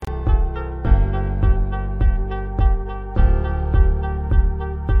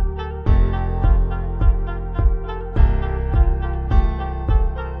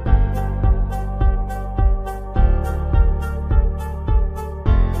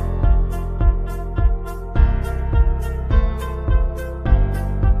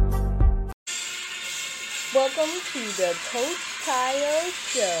welcome to the Coach Kayode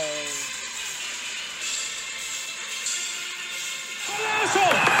Show.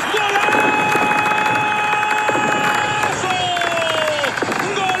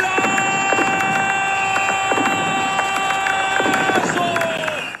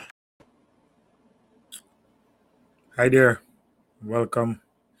 Hi there, welcome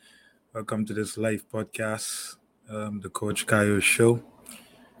to this live podcast, the Coach Kayode Show.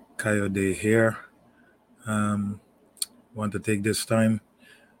 Kayode here. Want to take this time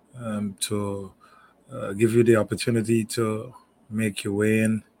to give you the opportunity to make your way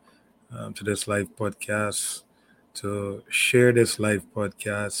in to this live podcast, to share this live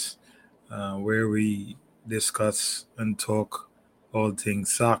podcast where we discuss and talk all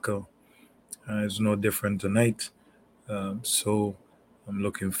things soccer. It's no different tonight. So I'm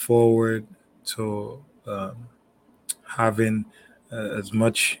looking forward to having as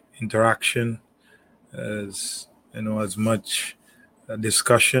much interaction as much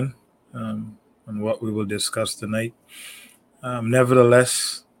discussion on what we will discuss tonight.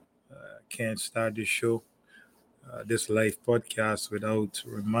 Nevertheless, I can't start this show, this live podcast, without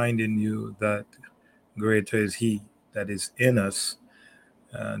reminding you that greater is He that is in us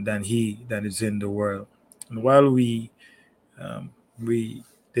than He that is in the world. And while we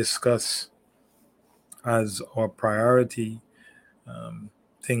discuss as our priority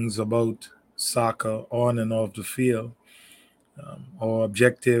things about soccer on and off the field, our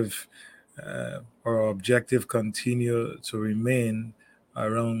objective continue to remain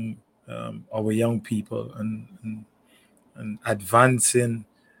around our young people and advancing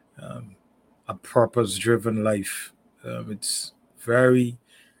a purpose-driven life. It's very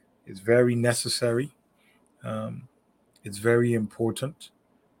necessary. It's very important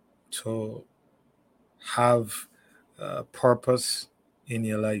to have purpose in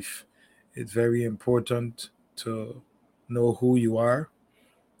your life. It's very important to know who you are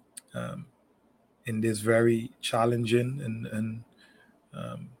in this very challenging and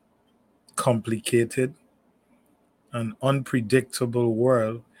complicated and unpredictable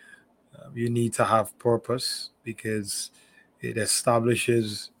world. You need to have purpose because it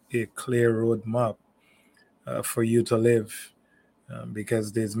establishes a clear roadmap for you to live.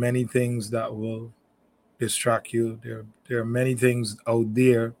 Because there's many things that will distract you. There are many things out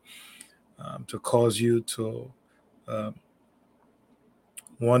there to cause you to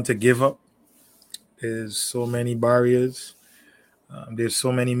want to give up. There's so many barriers. There's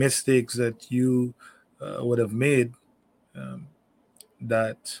so many mistakes that you would have made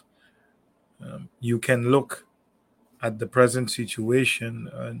that you can look at the present situation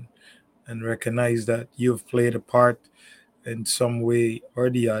and recognize that you've played a part in some way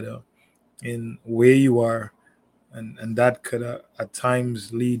or the other in where you are, and that could at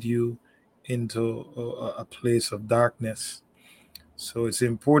times lead you into a place of darkness. So it's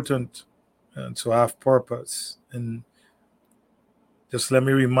important to have purpose. And just let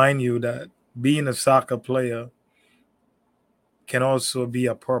me remind you that being a soccer player can also be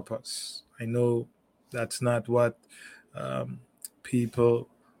a purpose. I know that's not what um, people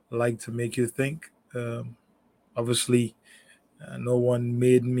like to make you think. Obviously, no one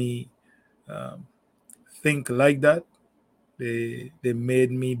made me um, think like that. They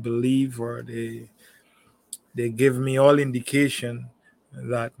made me believe, or they give me all indication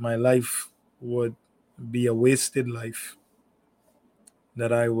that my life would be a wasted life,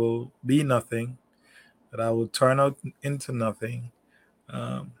 that I will be nothing, that I will turn out into nothing.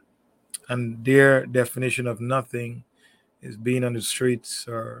 Um, and their definition of nothing is being on the streets,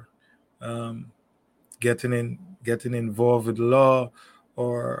 or um, getting involved with law,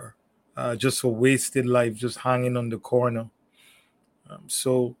 or just a wasted life, just hanging on the corner.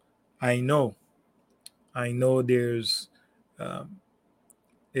 So I know, there's um,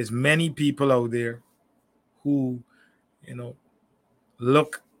 many people out there who you know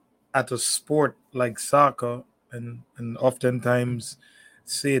look at a sport like soccer and oftentimes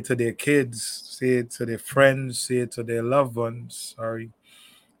say it to their kids, say it to their friends, say it to their loved ones, sorry,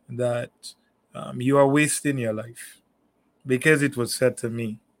 that you are wasting your life, because it was said to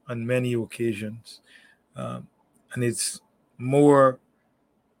me on many occasions. And more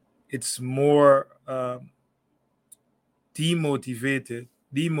it's more demotivate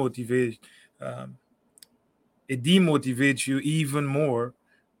um, it demotivates you even more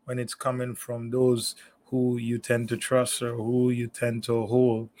when it's coming from those who you tend to trust, or who you tend to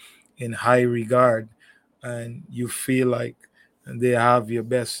hold in high regard, and you feel like they have your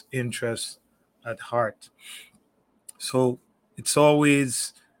best interest at heart. So it's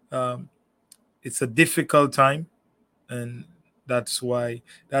always um, it's a difficult time, and That's why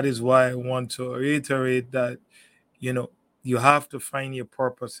that is why I want to reiterate that, you know, you have to find your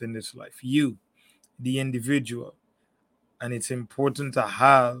purpose in this life. You, the individual. And it's important to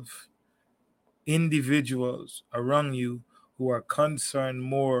have individuals around you who are concerned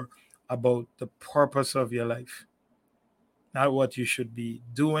more about the purpose of your life, not what you should be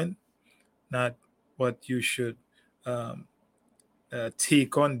doing, not what you should um,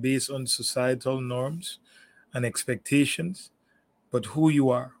 take on based on societal norms and expectations, but who you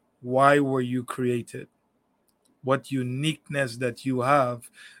are. Why were you created? What uniqueness that you have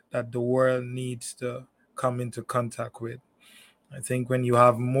that the world needs to come into contact with. I think when you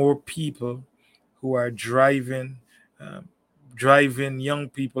have more people who are um, driving young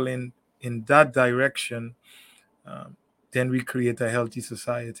people in that direction, um, then we create a healthy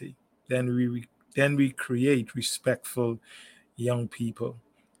society. Then we create respectful young people.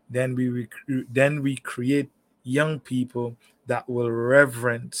 Then we create young people that will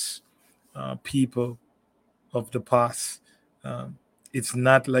reverence people of the past. Um, it's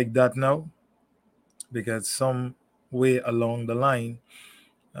not like that now because some way along the line,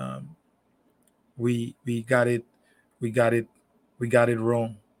 um, we got it we got it we got it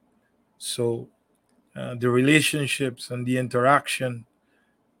wrong. So the relationships and the interaction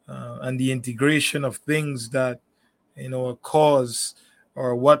and the integration of things that a cause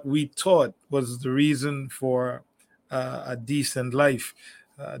or what we thought was the reason for a decent life.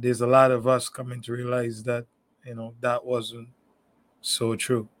 There's a lot of us coming to realize that that wasn't so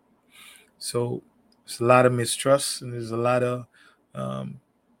true. So there's a lot of mistrust, and there's a lot of um,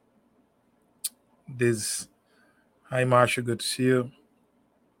 there's hi Marsha, good to see you.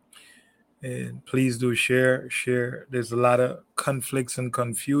 And please do share. There's a lot of conflicts and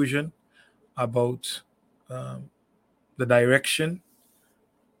confusion about um, the direction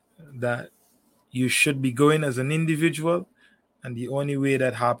that you should be going as an individual, and the only way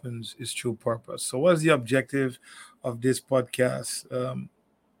that happens is through purpose. So what's the objective of this podcast?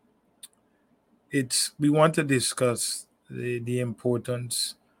 It's We want to discuss the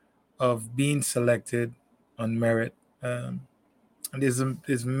importance of being selected on merit. And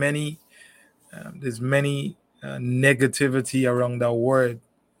there's many negativity around that word,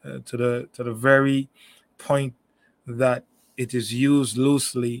 to the very point that it is used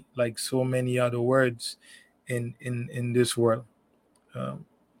loosely, like so many other words in this world. Um,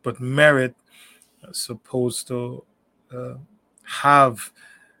 but merit is supposed to uh, have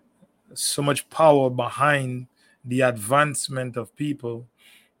so much power behind the advancement of people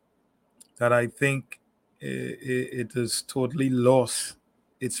that I think it has totally lost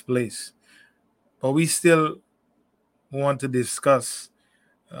its place. But we still want to discuss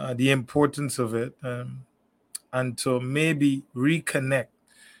the importance of it, and to maybe reconnect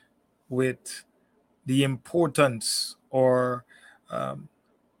with the importance, or um,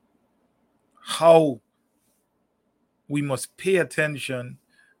 how we must pay attention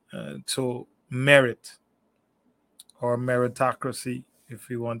to merit or meritocracy, if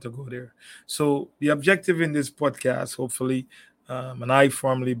we want to go there. So, the objective in this podcast, hopefully, and I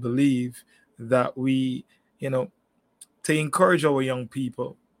firmly believe that you know, to encourage our young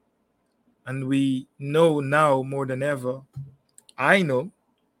people, and we know now more than ever, I know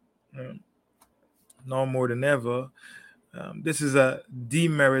um, now more than ever, this is a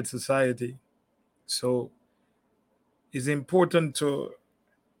demerit society. So it's important to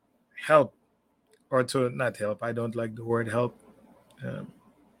help, or to not help. I don't like the word help. Um,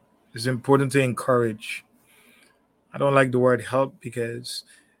 it's important to encourage. I don't like the word help because,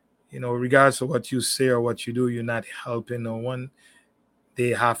 regardless of what you say or what you do, you're not helping no one. They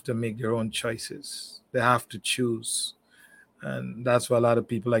have to make their own choices. They have to choose. And that's why a lot of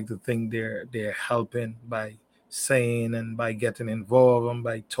people like to think they're helping by saying and by getting involved and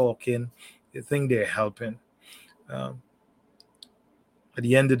by talking. They think they're helping. Um, at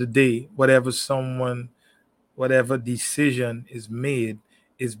the end of the day, whatever decision is made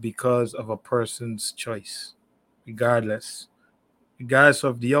is because of a person's choice. Regardless, regardless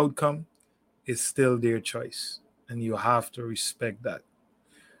of the outcome, it's still their choice, and you have to respect that.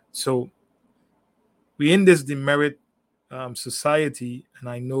 So we in this demerit society, and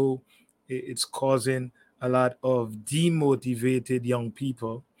I know it's causing a lot of demotivated young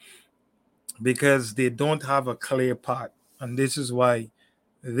people because they don't have a clear path, and this is why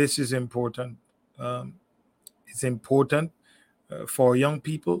this is important. Um, it's important for young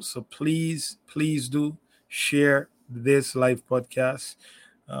people. So please do share this live podcast.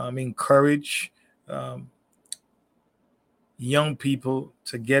 Encourage um, young people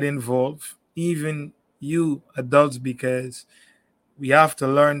to get involved, even you adults, because we have to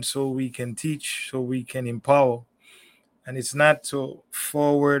learn so we can teach, so we can empower. And it's not to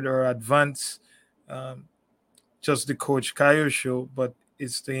forward or advance um, just the Coach Kayo show, but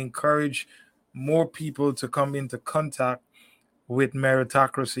it's to encourage more people to come into contact with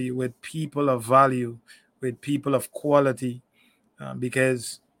meritocracy, with people of value, with people of quality,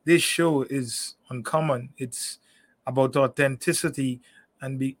 because this show is uncommon. It's about authenticity,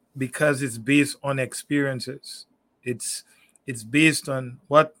 and because it's based on experiences. It's it's based on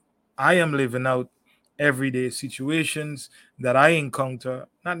what I am living out, everyday situations that I encounter.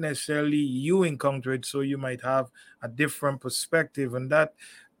 Not necessarily you encounter it, so you might have a different perspective, and that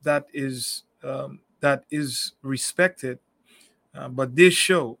is respected. But this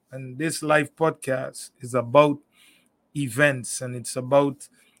show and this live podcast is about events, and it's about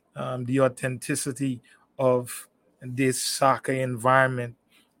the authenticity of this soccer environment,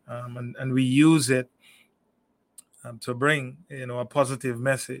 and we use it to bring a positive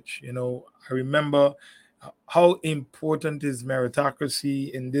message. I remember how important is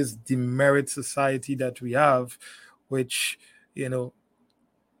meritocracy in this demerit society that we have, which you know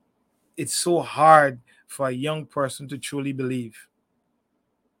it's so hard for a young person to truly believe.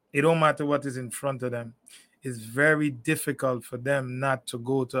 It don't matter what is in front of them. It's very difficult for them not to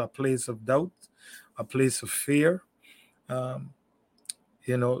go to a place of doubt, a place of fear. Um,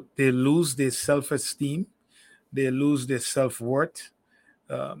 they lose their self-esteem, they lose their self-worth,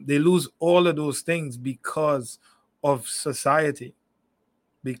 they lose all of those things because of society,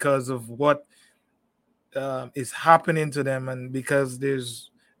 because of what is happening to them, and because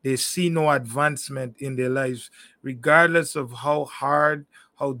they see no advancement in their lives, regardless of how hard,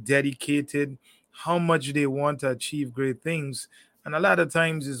 how dedicated, how much they want to achieve great things. And a lot of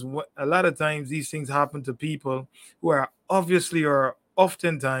times these things happen to people who are obviously or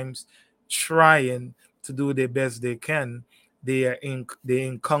oftentimes trying to do the best they can. They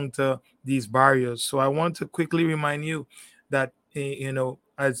encounter these barriers. So I want to quickly remind you that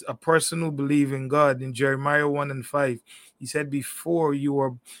as a person who believes in God, in Jeremiah 1:5, he said, before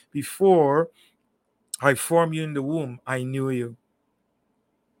I formed you in the womb, I knew you.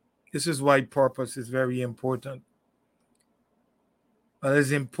 This is why purpose is very important. But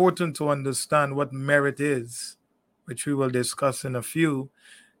it's important to understand what merit is, which we will discuss in a few.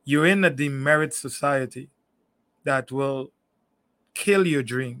 You're in a demerit society that will kill your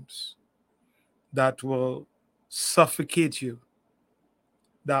dreams, that will suffocate you,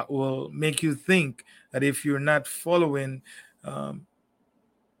 that will make you think that if you're not following um,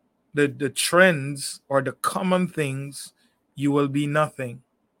 the trends or the common things, you will be nothing.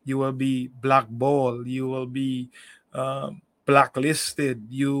 You will be blackballed. You will be blacklisted.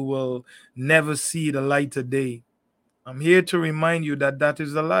 You will never see the light of day. I'm here to remind you that that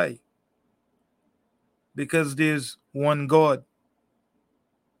is a lie, because there's one God.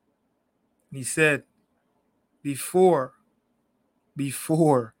 He said, before,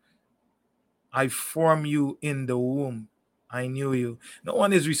 before I form you in the womb, I knew you. No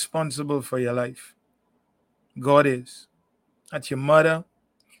one is responsible for your life. God is. Not your mother,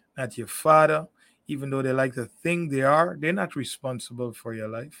 not your father, even though they like to think they are, they're not responsible for your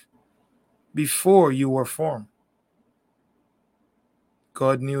life. Before you were formed,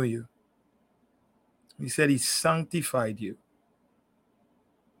 God knew you. He said He sanctified you.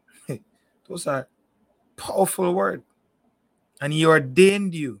 Those are powerful words. And He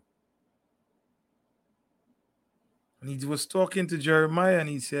ordained you. And He was talking to Jeremiah and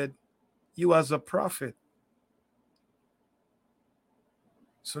He said, you as a prophet.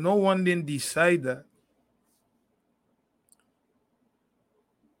 So no one didn't decide that.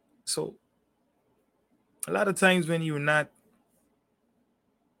 So a lot of times when you're not,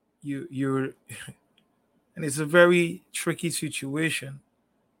 you're and it's a very tricky situation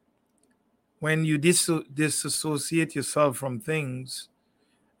when you disassociate yourself from things,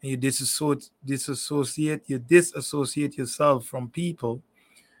 and you disassociate yourself from people.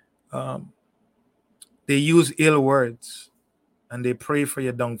 um, they use ill words and they pray for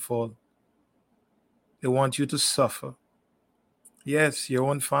your downfall. They want you to suffer. Yes, your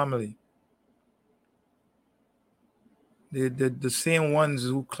own family, the same ones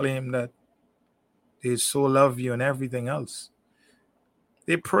who claim that they so love you and everything else,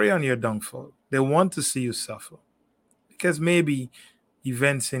 they prey on your downfall. They want to see you suffer because maybe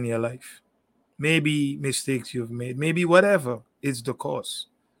events in your life, maybe mistakes you've made, maybe whatever is the cause,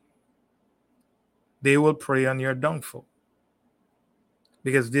 they will prey on your downfall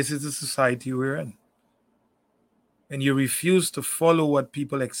because this is the society we're in. And you refuse to follow what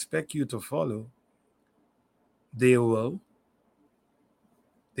people expect you to follow, they will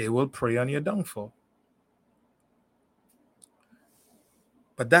prey on your downfall.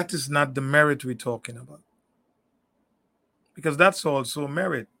 But that is not the merit we're talking about. because that's also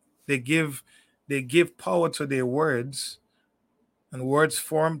merit. They give they give power to their words, and words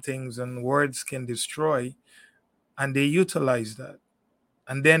form things, and words can destroy, and they utilize that.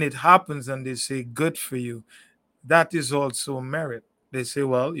 And then it happens, and they say, "Good for you." That is also merit. They say,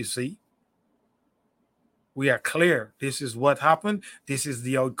 "Well, you see, we are clear. This is what happened. This is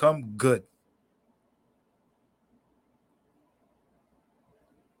the outcome. Good."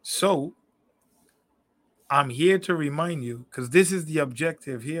 So I'm here to remind you, because this is the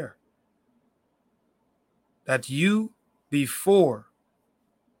objective here, that you, before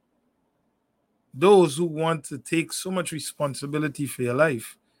those who want to take so much responsibility for your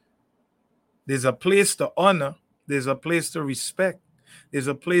life, there's a place to honor, there's a place to respect, there's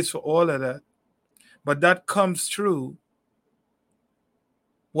a place for all of that. But that comes through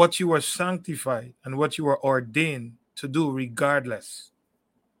what you are sanctified and what you are ordained to do, regardless.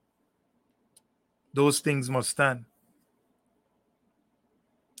 Those things must stand.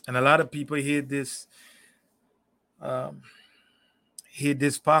 And a lot of people um, hate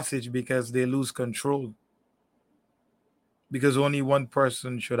this passage because they lose control. Because only one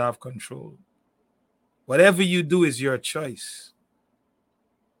person should have control. Whatever you do is your choice.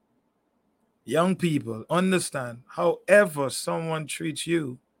 Young people, understand, however someone treats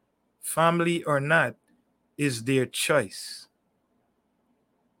you, family or not, is their choice.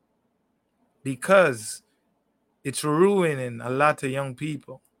 Because it's ruining a lot of young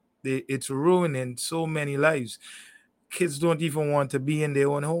people. It's ruining so many lives. Kids don't even want to be in their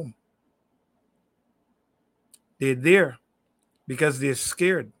own home. They're there because they're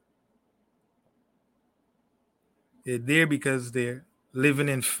scared. They're there because they're living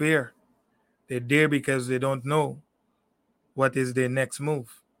in fear. They're there because they don't know what is their next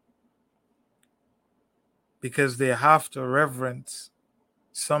move. Because they have to reverence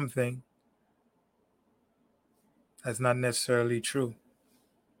something that's not necessarily true.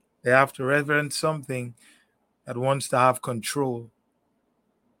 They have to reverence something that wants to have control.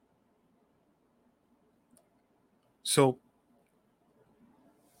 So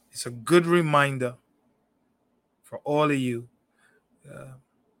it's a good reminder for all of you uh,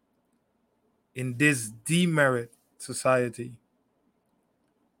 in this demerit society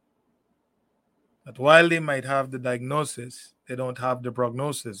that while they might have the diagnosis, they don't have the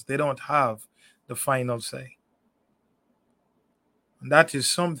prognosis. They don't have the final say. And that is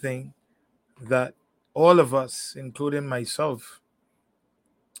something that all of us, including myself,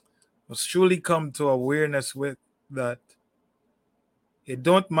 must truly come to awareness with, that it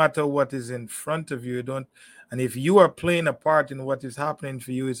don't matter what is in front of you. It don't, and if you are playing a part in what is happening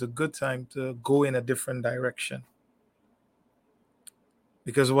for you, it's a good time to go in a different direction.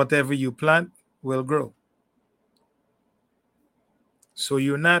 Because whatever you plant will grow. So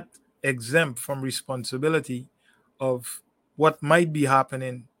you're not exempt from responsibility of what might be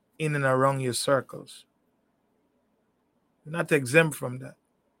happening in and around your circles. You're not exempt from that.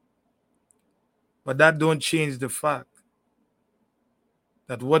 But that don't change the fact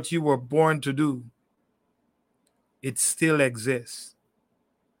that what you were born to do, it still exists.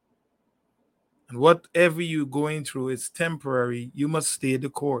 And whatever you're going through is temporary. You must stay the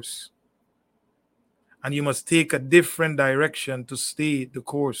course. And you must take a different direction to stay the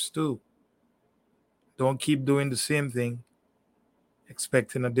course too. Don't keep doing the same thing,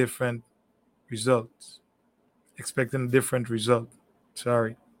 expecting a different result. Expecting a different result.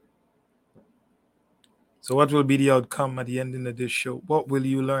 Sorry. So, what will be the outcome at the ending of this show? What will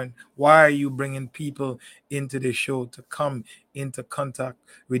you learn? Why are you bringing people into the show to come into contact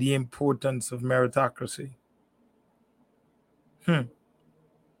with the importance of meritocracy? Hmm.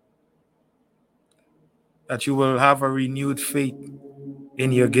 That you will have a renewed faith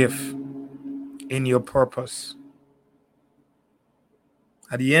in your gift, in your purpose.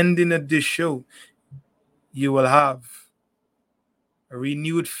 At the ending of this show, you will have a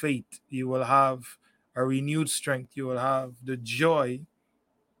renewed faith. You will have a renewed strength. You will have the joy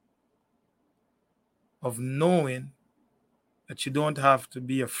of knowing that you don't have to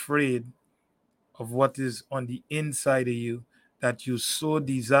be afraid of what is on the inside of you, that you so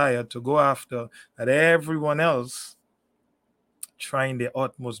desire to go after, that everyone else trying their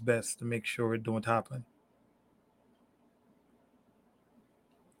utmost best to make sure it don't happen.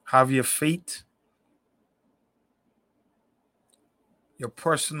 Have your faith, your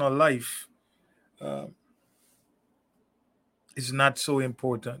personal life uh, is not so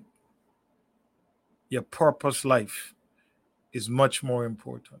important. Your purpose life is much more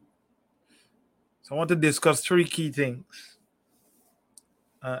important. So I want to discuss three key things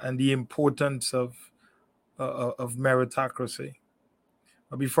and the importance of meritocracy.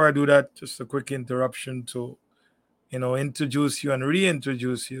 But before I do that, just a quick interruption to introduce you and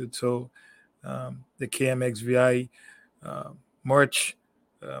reintroduce you to the KMXVI merch.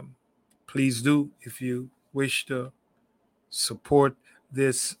 Um, please do, if you wish to support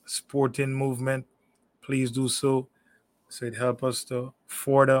this sporting movement, please do so. So it helps us to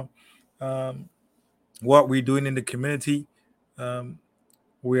further um, what we're doing in the community. Um,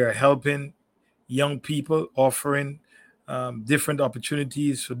 we are helping young people, offering different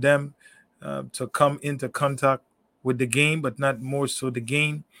opportunities for them to come into contact with the game, but not more so the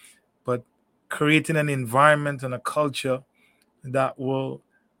game, but creating an environment and a culture that will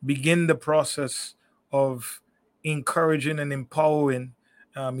begin the process of encouraging and empowering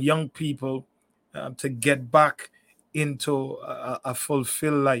young people to get back into a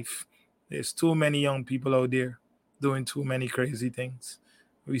fulfilled life. There's too many young people out there doing too many crazy things.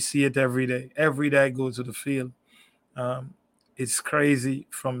 We see it every day. Every day I go to the field. Um, it's crazy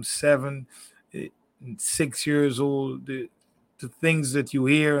from 6 years old. The things that you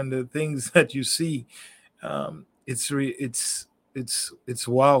hear and the things that you see, it's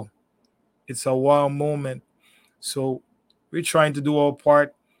wow. It's a wow moment. So we're trying to do our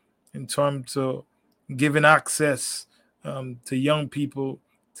part in terms of giving access to young people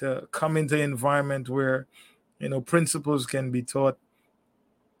to come into an environment where principles can be taught,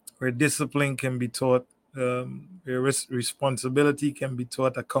 where discipline can be taught, where responsibility can be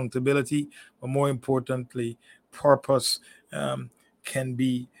taught, accountability, but more importantly, purpose um, can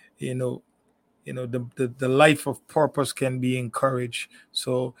be, you know, the life of purpose can be encouraged.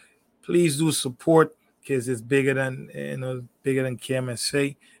 So please do support, because it's bigger than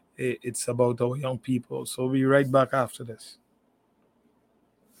KMSA. It's about our young people. So we'll be right back after this.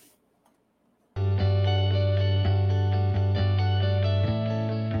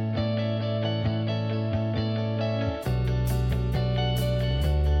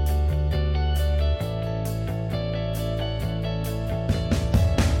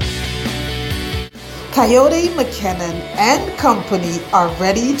 Kayode Mckinnon and Company are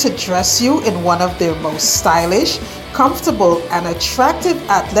ready to dress you in one of their most stylish, comfortable, and attractive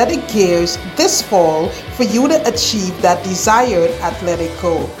athletic gears this fall for you to achieve that desired athletic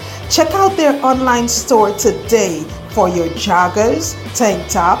goal. Check out their online store today for your joggers, tank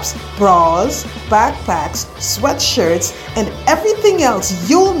tops, bras, backpacks, sweatshirts, and everything else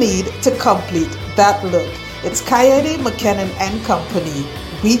you'll need to complete that look. It's Kayode Mckinnon and Company.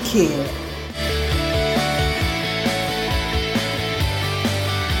 We care.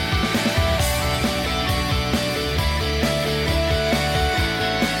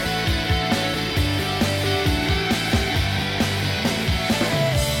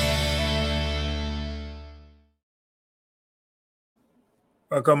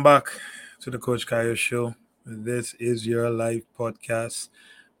 Welcome back to the Coach Kayo Show. This is your live podcast.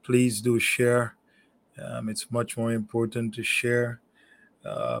 Please do share. It's much more important to share.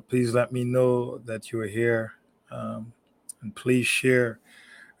 Please let me know that you're here, and please share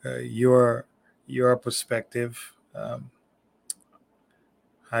your perspective. Hi,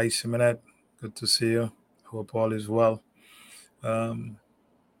 Simonet. Good to see you. Hope all is well. Um,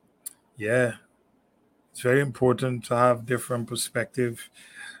 yeah, it's very important to have different perspective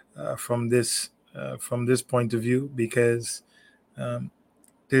from this point of view, because um,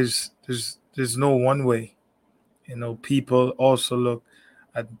 there's no one way. People also look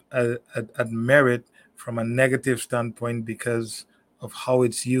at merit from a negative standpoint because of how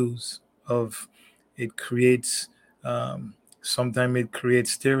it's used. Of it creates sometimes it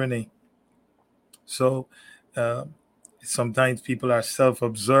creates tyranny. So uh, sometimes people are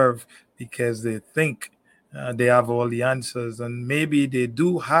self-observed because they think they have all the answers, and maybe they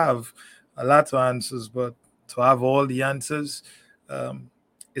do have a lot of answers, but to have all the answers um,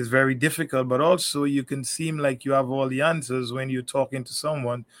 is very difficult. But also, you can seem like you have all the answers when you're talking to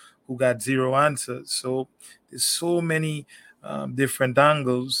someone who got zero answers. So there's so many different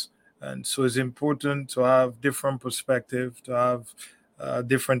angles, and so it's important to have different perspective, to have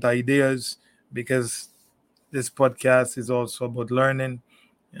different ideas, because this podcast is also about learning.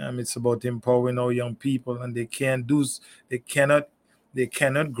 It's about empowering our young people, and they cannot, they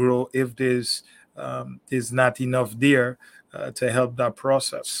cannot grow if there's not enough there to help that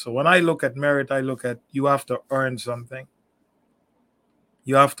process. So when I look at merit, I look at, you have to earn something.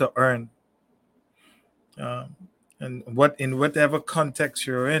 You have to earn, um, and in whatever context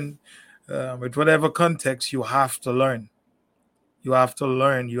you're in, with whatever context, you have to learn. You have to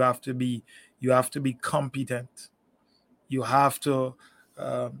learn. You have to be competent. You have to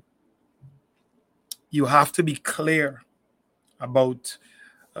um, you have to be clear about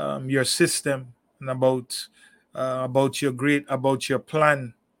your system, and about your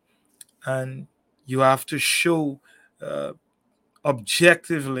plan, and you have to show uh,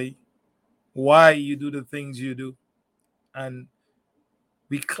 objectively why you do the things you do. And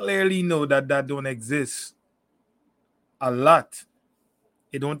we clearly know that that don't exist a lot.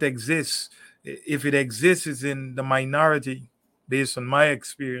 It don't exist. If it exists, it's in the minority, based on my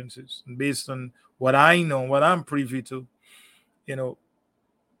experiences and based on what I know, what I'm privy to. You know,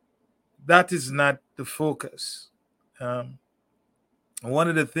 that is not the focus. Um, One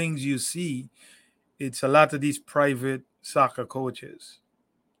of the things you see, it's a lot of these private soccer coaches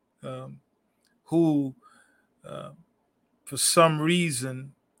um, who, uh, for some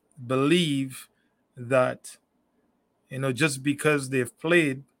reason, believe that just because they've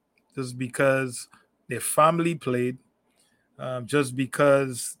played, just because their family played, just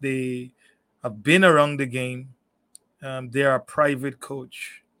because they have been around the game, they are a private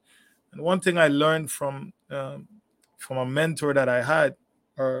coach. And one thing I learned from a mentor that I had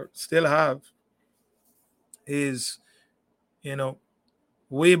or still have is, you know,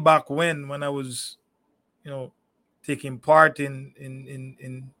 way back when I was, you know, taking part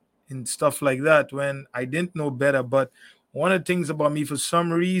in stuff like that when I didn't know better. But one of the things about me, for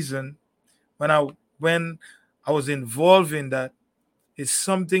some reason, when I was involved in that, is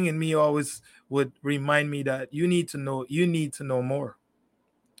something in me always would remind me that you need to know more.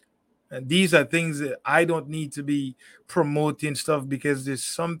 And these are things that I don't need to be promoting stuff, because there's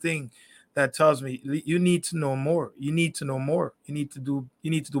something that tells me you need to know more. You need to know more. You need to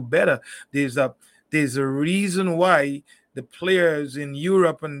do better. There's a there's a reason why the players in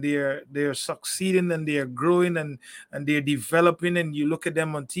Europe, and they're succeeding, and they're growing, and they're developing, and you look at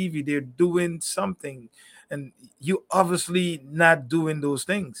them on TV, they're doing something, and you obviously not doing those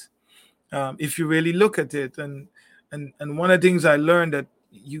things, if you really look at it. And one of the things I learned, that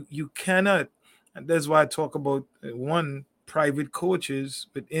you cannot, and that's why I talk about one, private coaches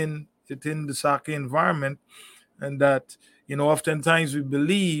within the soccer environment, and that oftentimes we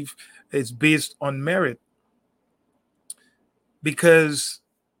believe it's based on merit, because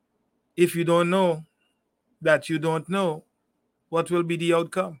if you don't know that you don't know, what will be the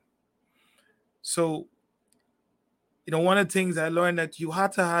outcome? So one of the things I learned, that you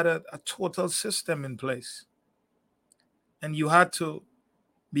had to have a total system in place, and you had to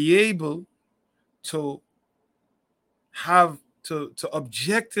be able to have to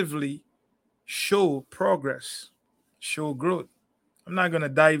objectively show progress, show growth. I'm not going to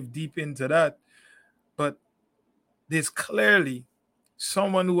dive deep into that, but there's clearly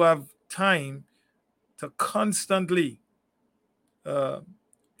someone who have time to constantly uh,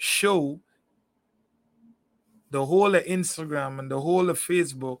 show the whole of Instagram and the whole of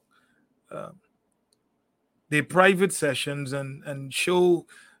Facebook, uh, their private sessions, and show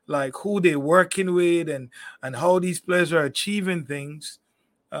like who they're working with, and how these players are achieving things.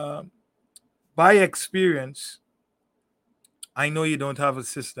 Um, by experience, I know you don't have a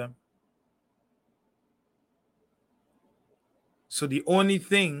system. So the only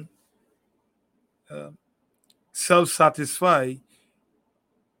thing uh, self-satisfy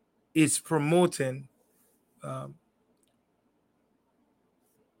is promoting um,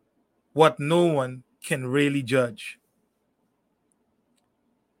 what no one can really judge.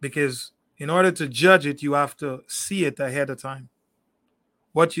 Because in order to judge it, you have to see it ahead of time.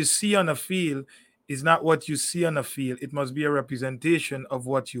 What you see on a field is not what you see on a field. It must be a representation of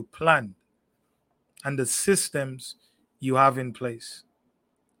what you planned and the systems you have in place.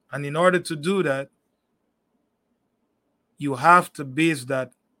 And in order to do that, you have to base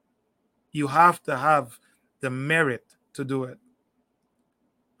that, you have to have the merit to do it.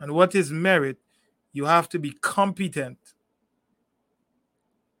 And what is merit? You have to be competent.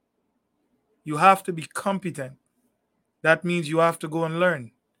 You have to be competent. That means you have to go and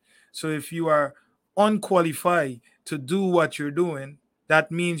learn. So if you are unqualified to do what you're doing,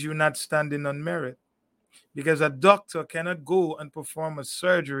 that means you're not standing on merit. Because a doctor cannot go and perform a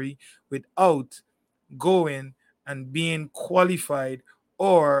surgery without going and being qualified,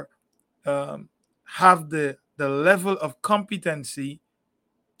 or have the level of competency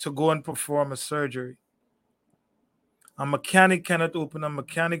to go and perform a surgery. A mechanic cannot open a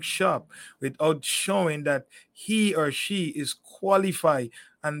mechanic shop without showing that he or she is qualified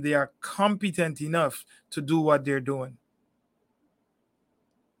and they are competent enough to do what they're doing.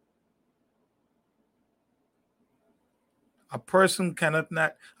 A person cannot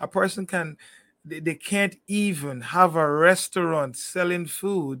not a person can they can't even have a restaurant selling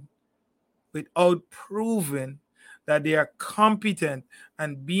food without proving that they are competent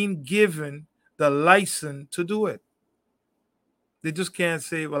and being given the license to do it. They just can't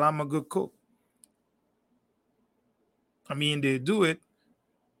say, well, I'm a good cook. I mean, they do it,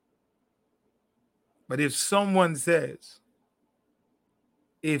 But if someone says,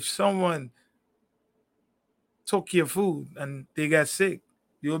 if someone took your food and they got sick,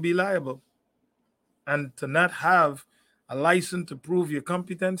 you'll be liable. And to not have a license to prove your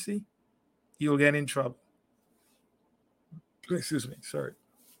competency, you'll get in trouble. Excuse me, sorry.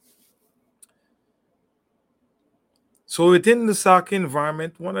 So within the soccer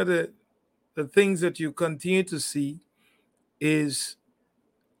environment, one of the things that you continue to see is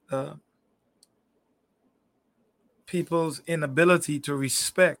uh, people's inability to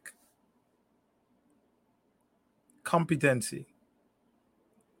respect competency.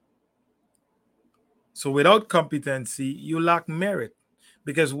 So without competency, you lack merit.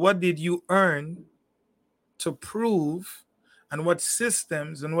 Because what did you earn to prove, and what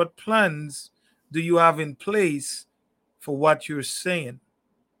systems and what plans do you have in place for what you're saying?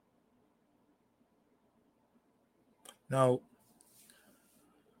 Now,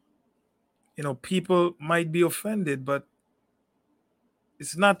 people might be offended, but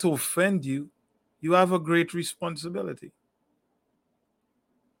it's not to offend you. You have a great responsibility.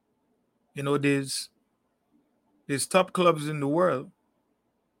 There's top clubs in the world.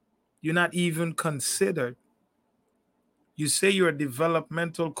 You're not even considered. You say you're a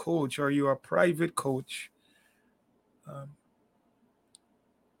developmental coach or you're a private coach, um,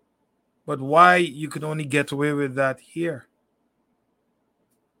 but why you could only get away with that here?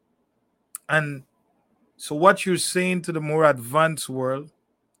 And so, what you're saying to the more advanced world,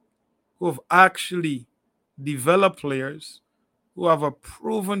 who have actually developed players, who have a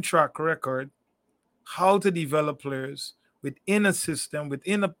proven track record, how to develop players within a system,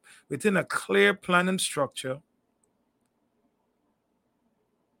 within a clear plan and structure.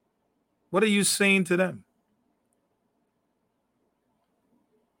 What are you saying to them?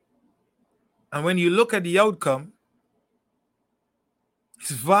 And when you look at the outcome,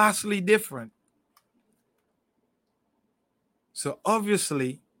 it's vastly different. So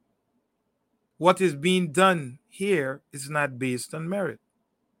obviously, what is being done here is not based on merit.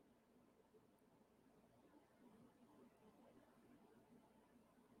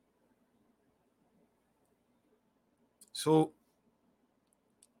 So,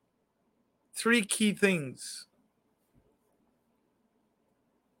 three key things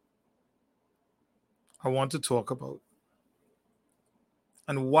I want to talk about,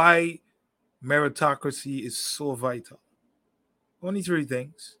 and why meritocracy is so vital. Only three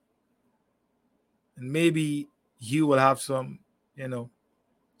things. And maybe you will have some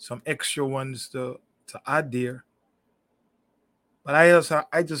extra ones to add there. But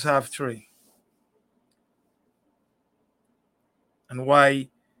I just have three. And why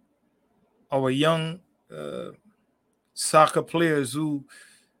our young uh, soccer players who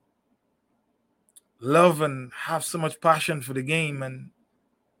love and have so much passion for the game and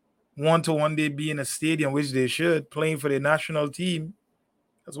want to one day be in a stadium, which they should, playing for their national team.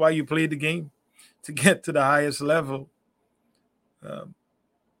 That's why you play the game, to get to the highest level. Um,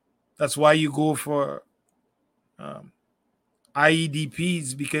 that's why you go for um,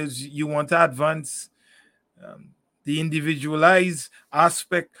 IEDPs, because you want to advance. The individualized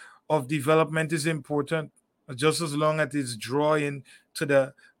aspect of development is important. Just as long as it's drawing to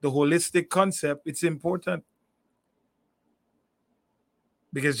the holistic concept, it's important.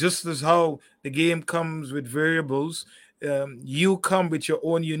 Because just as how the game comes with variables, you come with your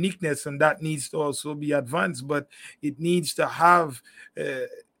own uniqueness, and that needs to also be advanced. But it needs to have uh,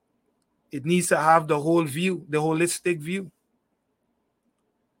 the whole view, the holistic view.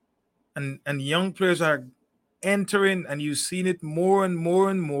 And young players are entering, and you've seen it more and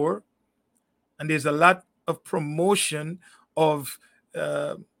more and more. And there's a lot of promotion of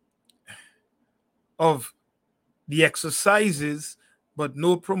uh, of the exercises, but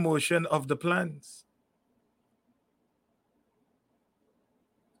no promotion of the plans.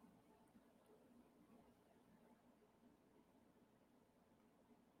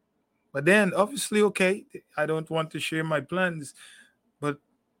 But then, obviously, okay, I don't want to share my plans, but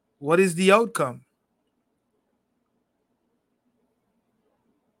what is the outcome?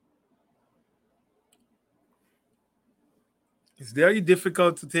 It's very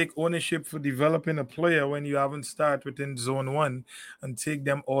difficult to take ownership for developing a player when you haven't started within zone one and take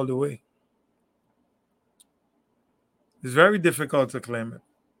them all the way. It's very difficult to claim it.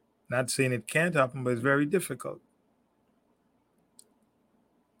 Not saying it can't happen, but it's very difficult.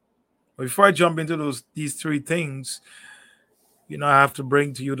 But before I jump into these three things, I have to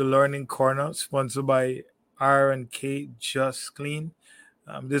bring to you the Learning Corner, sponsored by R&K Just Clean.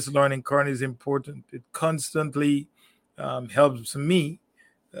 This Learning Corner is important. It constantly helps me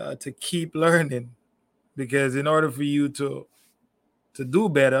to keep learning, because in order for you to to do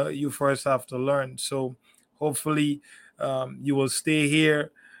better, you first have to learn. So hopefully, you will stay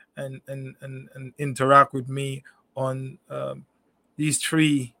here and interact with me on these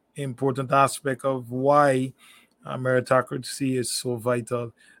three important aspects of why meritocracy is so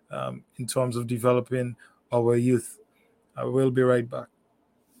vital in terms of developing our youth. I will be right back.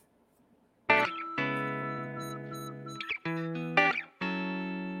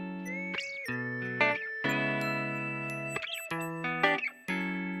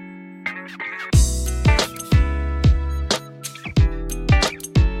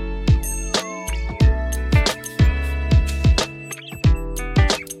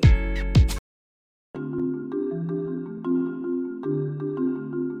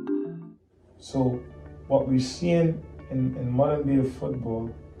 So, what we're seeing in modern day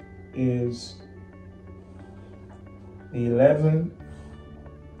football is the 11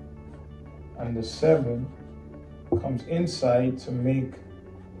 and the 7 comes inside to make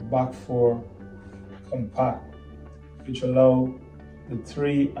the back four compact, which allow the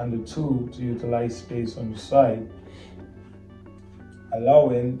 3 and the 2 to utilize space on the side,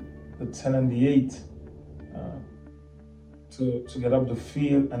 allowing the 10 and the 8 to get up the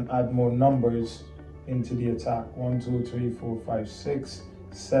field and add more numbers into the attack. 1, 2, 3, 4, 5, 6,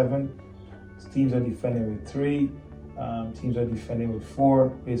 7. Teams are defending with 3. Teams are defending with 4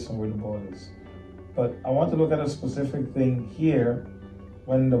 based on where the ball is. But I want to look at a specific thing here.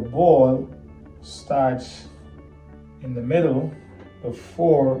 When the ball starts in the middle, the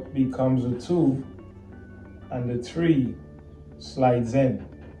 4 becomes a 2 and the 3 slides in.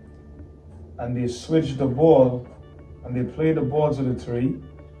 And they switch the ball and they play the ball to the 3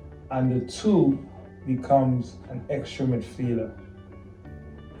 and the 2 becomes an extra midfielder.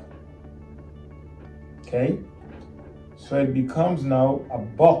 Okay? So it becomes now a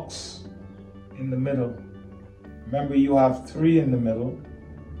box in the middle. Remember, you have 3 in the middle.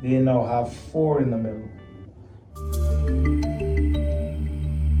 They now have 4 in the middle.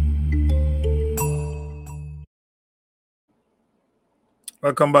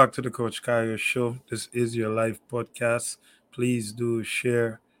 Welcome back to the Coach Kyle Show. This is your live podcast. Please do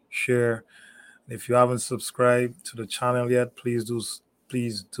share. If you haven't subscribed to the channel yet, please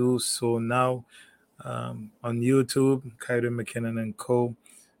do so now. On YouTube, Kayode Mckinnon and Co.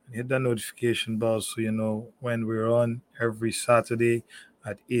 And hit that notification bell so you know when we're on every Saturday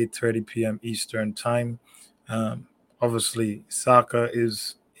at 8:30 p.m. Eastern Time. Obviously, soccer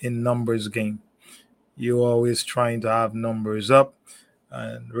is in numbers game. You're always trying to have numbers up,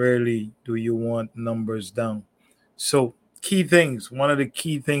 and rarely do you want numbers down. So, key things. One of the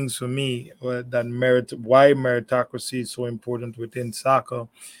key things for me why meritocracy is so important within soccer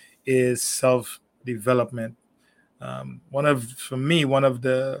is self-development. One of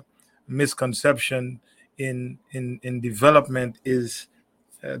the misconception in development is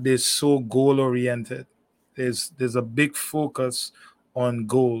they're so goal oriented. There's a big focus on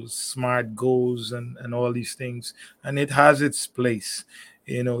goals, smart goals, and all these things, and it has its place.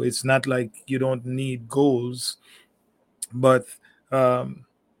 It's not like you don't need goals, but um,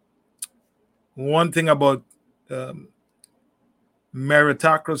 one thing about um,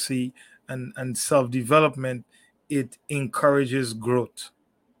 meritocracy and self-development, it encourages growth.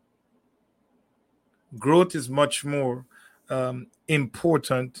 Growth is much more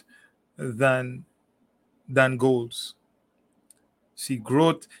important than goals. See,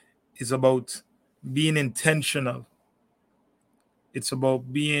 growth is about being intentional. It's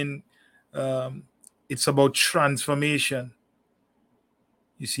about being it's about transformation.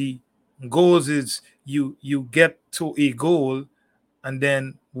 You see, goals is you get to a goal, and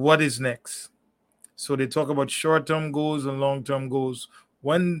then what is next? So they talk about short-term goals and long-term goals.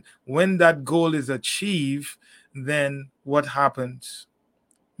 When that goal is achieved, then what happens?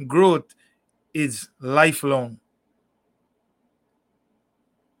 Growth is lifelong.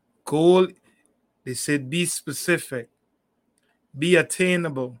 Goal, they said, be specific, be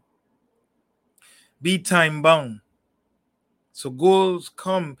attainable, be time bound. So goals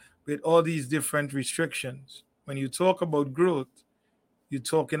come with all these different restrictions. When you talk about growth, you're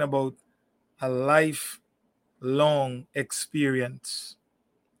talking about a lifelong experience.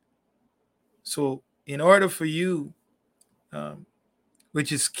 So in order for you,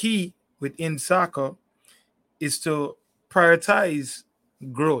 which is key within soccer, is to prioritize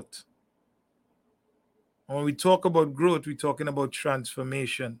growth. When we talk about growth, we're talking about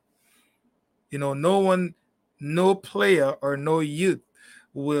transformation. No player or no youth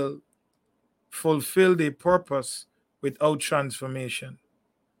will fulfill their purpose without transformation.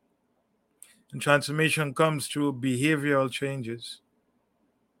 And transformation comes through behavioral changes.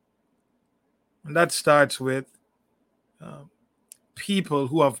 And that starts with people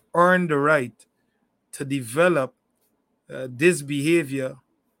who have earned the right to develop this behavior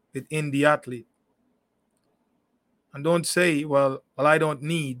within the athlete. And don't say, well, I don't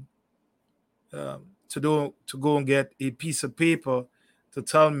need to go and get a piece of paper to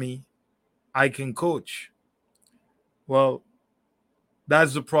tell me I can coach. Well,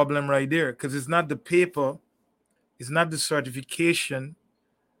 that's the problem right there, because it's not the paper, it's not the certification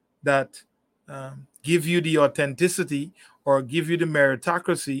that give you the authenticity or give you the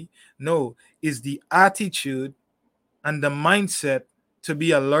meritocracy. No, it's the attitude and the mindset to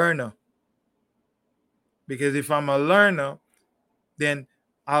be a learner. Because if I'm a learner, then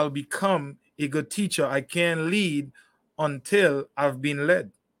I'll become a good teacher. I can't lead until I've been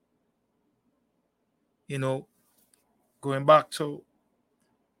led. You know, going back to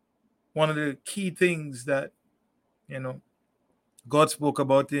one of the key things that, you know, God spoke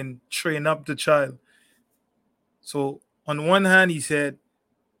about in train up the child. So on one hand, he said,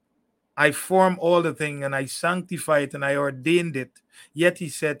 I form all the thing and I sanctify it and I ordained it. Yet he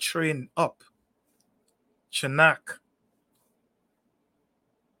said, train up, chanak.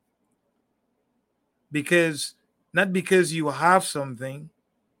 Because not because you have something,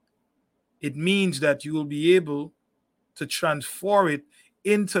 it means that you will be able to transform it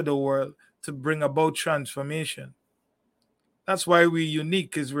into the world to bring about transformation. That's why we're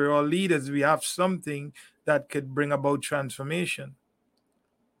unique, because we're all leaders. We have something that could bring about transformation.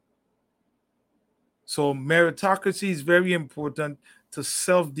 So meritocracy is very important to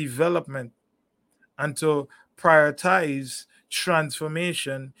self-development and to prioritize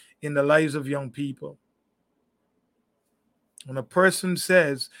transformation in the lives of young people. When a person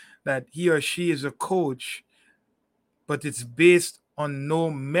says that he or she is a coach, but it's based on no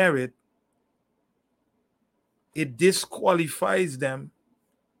merit, it disqualifies them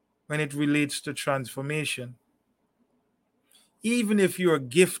when it relates to transformation. Even if you're a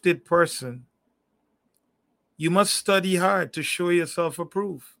gifted person, you must study hard to show yourself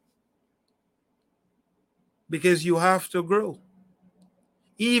approved, because you have to grow.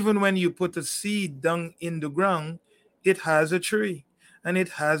 Even when you put a seed down in the ground, it has a tree and it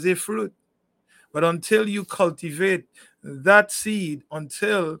has a fruit. But until you cultivate that seed,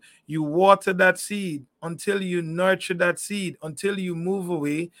 until you water that seed, until you nurture that seed, until you move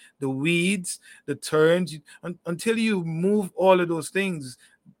away the weeds, the turns, until you move all of those things,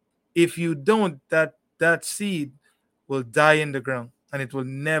 if you don't, that seed will die in the ground and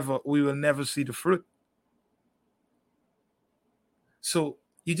we will never see the fruit. So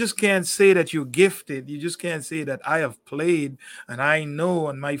you just can't say that you're gifted. You just can't say that I have played and I know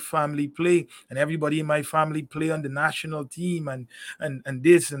and my family play and everybody in my family play on the national team and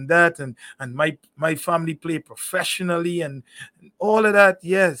this and that and my family play professionally and all of that.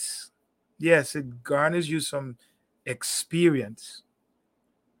 Yes. Yes, it garners you some experience.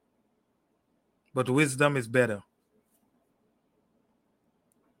 But wisdom is better.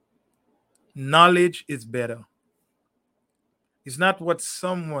 Knowledge is better. It's not what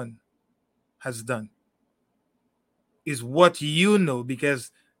someone has done. Is what you know,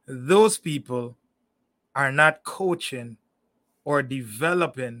 because those people are not coaching or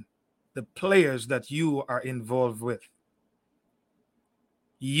developing the players that you are involved with.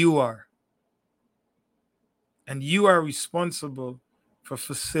 You are. And you are responsible for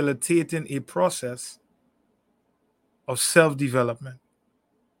facilitating a process of self development.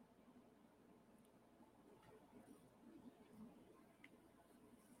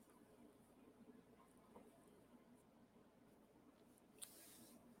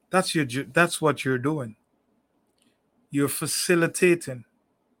 That's what you're doing. You're facilitating.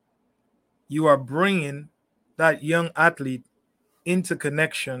 You are bringing that young athlete into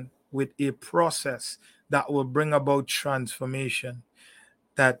connection with a process that will bring about transformation,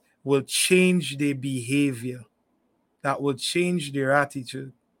 that will change their behavior, that will change their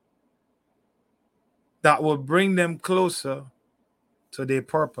attitude, that will bring them closer to their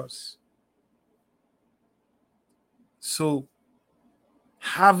purpose. So,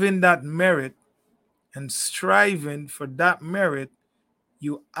 having that merit and striving for that merit,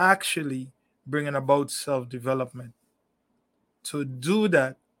 you actually bringing about self development. To do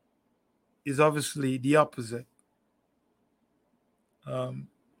that is obviously the opposite. Um,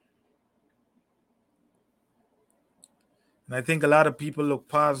 and I think a lot of people look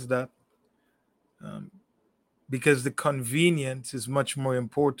past that um, because the convenience is much more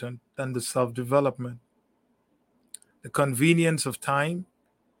important than the self development. The convenience of time,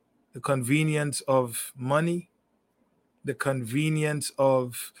 the convenience of money, the convenience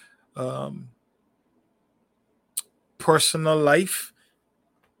of um, personal life,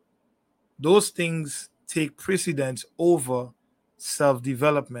 those things take precedence over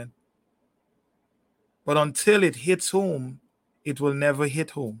self-development. But until it hits home, it will never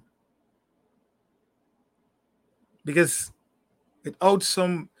hit home. Because without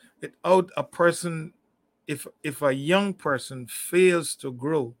some without a person, if a young person fails to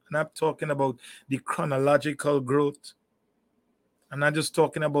grow, and I'm talking about the chronological growth, I'm not just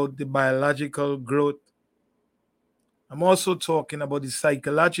talking about the biological growth, I'm also talking about the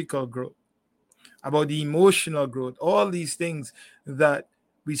psychological growth, about the emotional growth, all these things that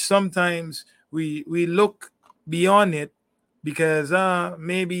we sometimes we look beyond it because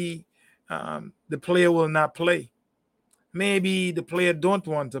maybe the player will not play, maybe the player don't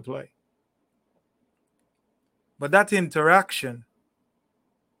want to play. But that interaction,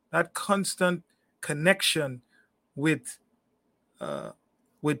 that constant connection with uh,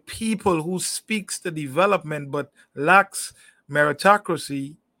 with people who speaks the development but lacks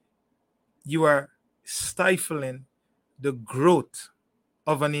meritocracy, you are stifling the growth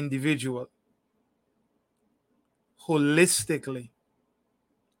of an individual holistically.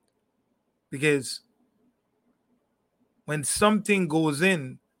 Because when something goes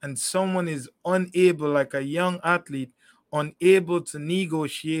in and someone is unable, like a young athlete, unable to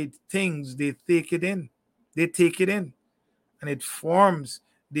negotiate things, they take it in. They take it in and it forms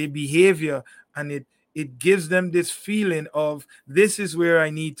their behavior, and it gives them this feeling of this is where I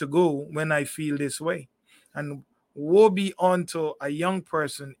need to go when I feel this way. And woe be unto a young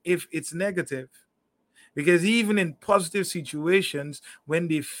person if it's negative. Because even in positive situations, when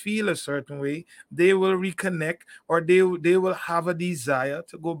they feel a certain way, they will reconnect, or they will have a desire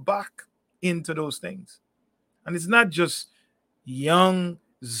to go back into those things. And it's not just young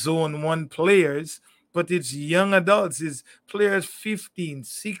zone one players, but it's young adults, it's players 15,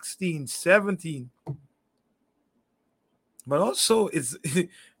 16, 17. But also it's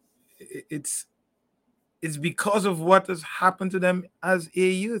it's because of what has happened to them as a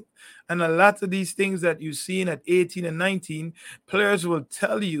youth. And a lot of these things that you've seen at 18 and 19, players will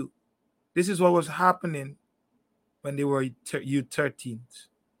tell you this is what was happening when they were youth 13s.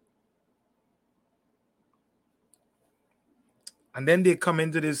 And then they come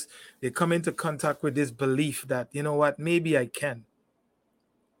into contact with this belief that, you know what, maybe I can.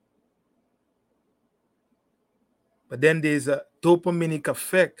 But then there's a dopaminic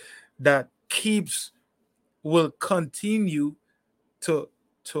effect that will continue to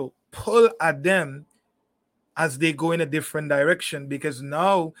pull at them as they go in a different direction, because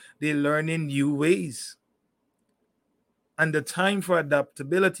now they're learning new ways. And the time for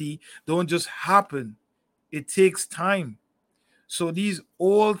adaptability don't just happen. It takes time. So these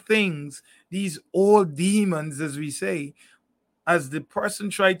old things, these old demons, as we say, as the person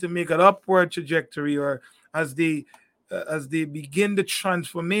tried to make an upward trajectory, or as they begin the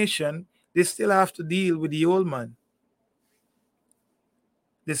transformation, they still have to deal with the old man.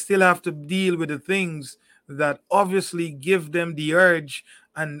 They still have to deal with the things that obviously give them the urge,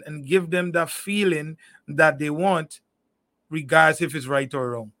 and give them that feeling that they want, regardless if it's right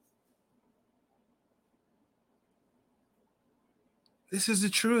or wrong. This is the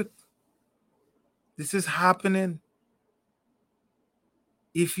truth. This is happening.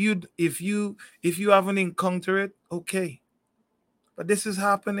 If you haven't encountered it, okay. But this is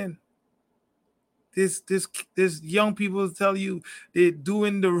happening. This young people tell you they're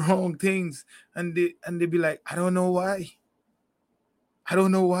doing the wrong things, and they be like, I don't know why. I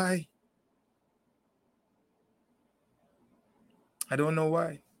don't know why. I don't know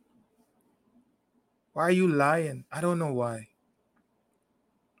why. Why are you lying? I don't know why.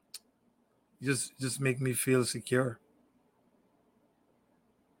 Just make me feel secure.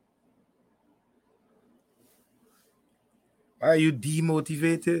 Why are you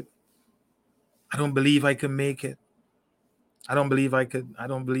demotivated? I don't believe I can make it. I don't believe I could. I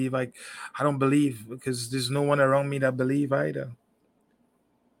don't believe, because there's no one around me that believe either.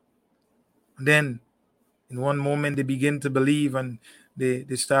 And then in one moment they begin to believe, and they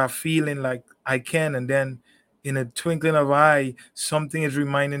start feeling like I can, and then in a twinkling of an eye, something is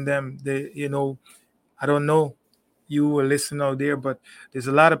reminding them that, I don't know, you were listening out there, but there's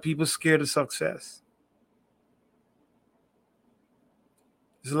a lot of people scared of success.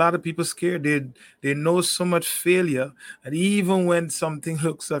 There's a lot of people scared. They know so much failure, and even when something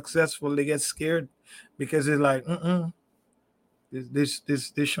looks successful, they get scared, because they're like, this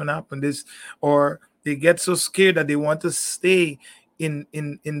shouldn't happen. This, or they get so scared that they want to stay in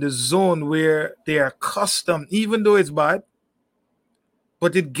the zone where they are accustomed, even though it's bad,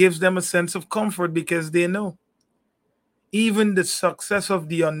 but it gives them a sense of comfort, because they know even the success of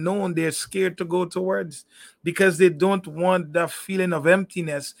the unknown, they're scared to go towards, because they don't want that feeling of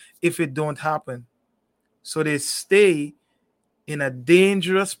emptiness if it don't happen. So they stay in a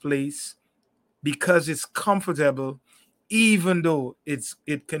dangerous place because it's comfortable, even though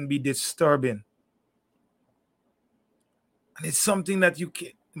it can be disturbing. And it's something that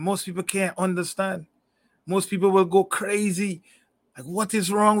most people can't understand. Most people will go crazy. Like, what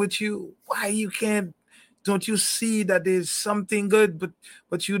is wrong with you? Why you can't? Don't you see that there's something good,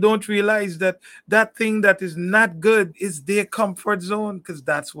 but you don't realize that that thing that is not good is their comfort zone because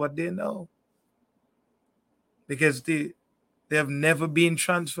that's what they know. Because they have never been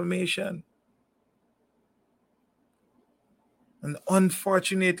transformation. And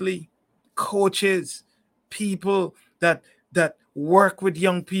unfortunately, coaches, people that work with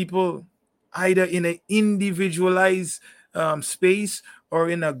young people, either in an individualized space or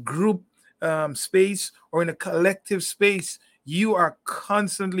in a group space or in a collective space, you are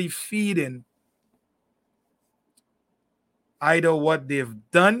constantly feeding either what they've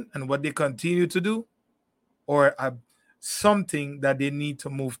done and what they continue to do, or something that they need to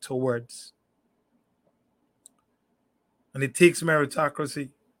move towards. And it takes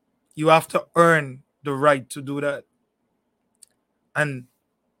meritocracy. You have to earn the right to do that. And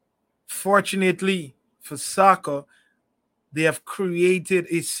fortunately for soccer, they have created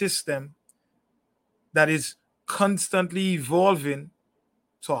a system that is constantly evolving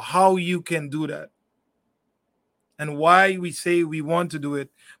to how you can do that. And why we say we want to do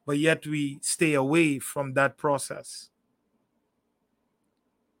it, but yet we stay away from that process.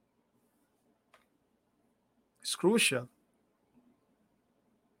 It's crucial.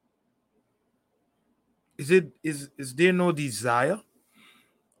 Is there no desire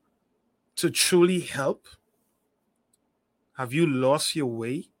to truly help? Have you lost your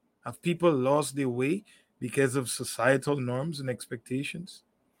way? Have people lost their way because of societal norms and expectations?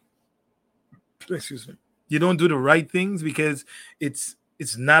 Excuse me. You don't do the right things because it's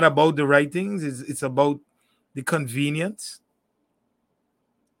not about the right things. It's about the convenience.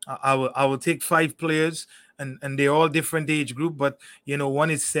 I will take 5 players, and they're all different age group, but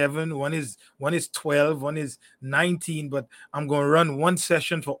one is 7, one is 12, one is 19, but I'm going to run one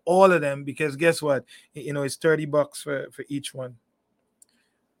session for all of them because guess what? It's $30 for each one,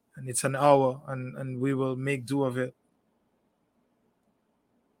 and it's an hour, and we will make do of it.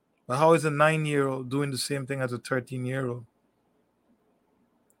 But how is a 9-year-old doing the same thing as a 13-year-old?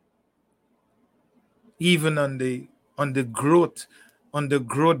 Even on the growth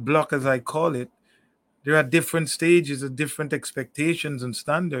block, as I call it, there are different stages of different expectations and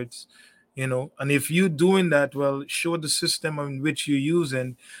standards. And if you're doing that, well, show the system in which you're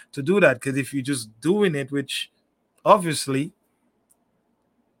using to do that. Because if you're just doing it, which obviously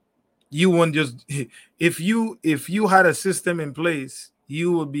you won't just if you had a system in place,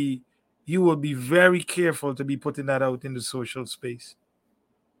 you will be very careful to be putting that out in the social space.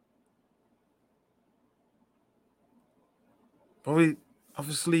 But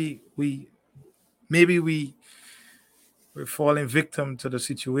obviously maybe we're falling victim to the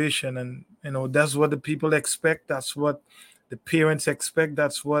situation, and that's what the people expect, that's what the parents expect,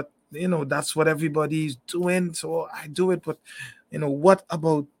 that's what everybody's doing, so I do it. But what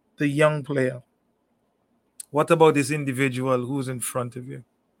about the young player? What about this individual who's in front of you?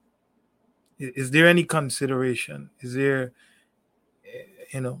 Is there any consideration? You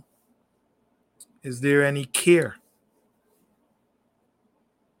know is there any care?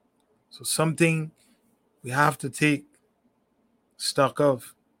 So something we have to take stock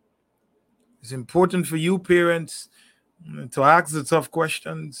of. It's important for you parents to ask the tough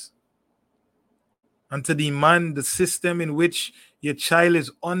questions and to demand the system in which your child is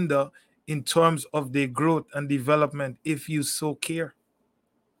under in terms of their growth and development, if you so care.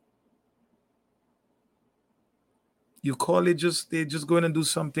 You call it they're just going to do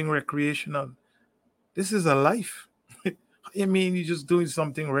something recreational. This is a life. I mean, you're just doing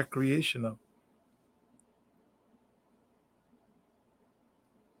something recreational.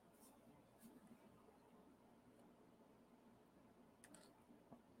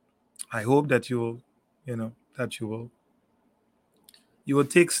 I hope that you will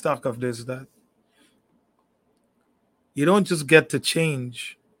take stock of this, that you don't just get to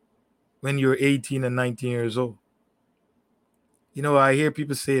change when you're 18 and 19 years old. I hear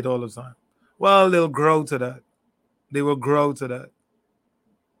people say it all the time. Well, they'll grow to that. They will grow to that.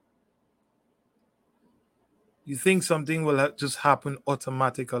 You think something will just happen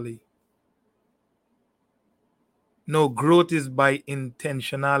automatically. No, growth is by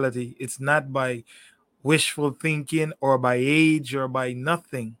intentionality. It's not by wishful thinking or by age or by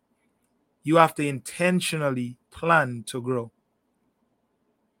nothing. You have to intentionally plan to grow.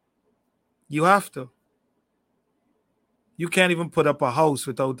 You have to. You can't even put up a house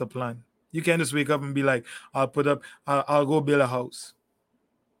without a plan. You can't just wake up and be like, I'll go build a house.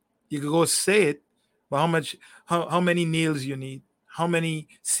 You could go say it, but how many nails you need, how many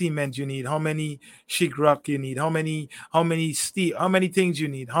cement you need, how many sheet rock you need, how many steel, how many things you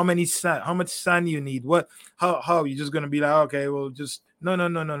need, how much sand you need, what how you just gonna be like, okay, well, just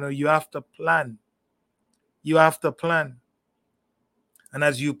no. You have to plan. You have to plan. And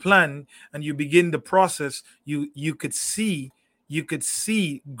as you plan and you begin the process, you could see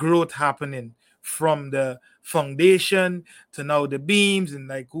growth happening from the foundation to now the beams. And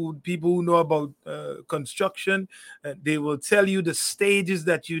like, who people who know about construction, they will tell you the stages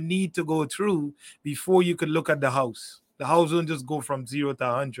that you need to go through before you could look at the house. The house won't just go from 0 to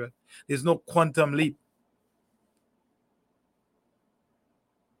 100. There's no quantum leap.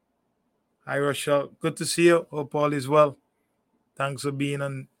 Hi, Rochelle, good to see you. Hope all is well. Thanks for being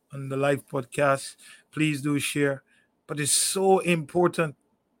on the live podcast. Please do share. But it's so important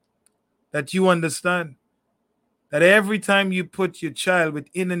that you understand that every time you put your child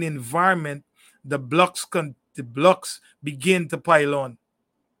within an environment, the blocks begin to pile on.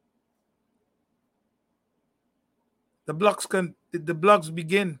 The blocks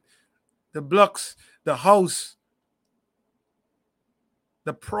begin. The blocks, the house,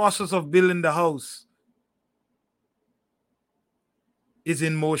 the process of building the house is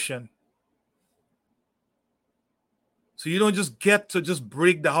in motion. So you don't just get to just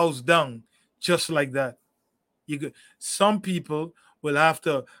break the house down just like that. Some people will have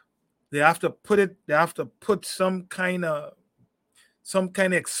to put some kind of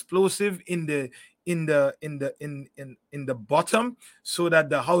explosive in the bottom so that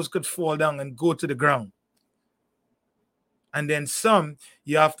the house could fall down and go to the ground. And then some,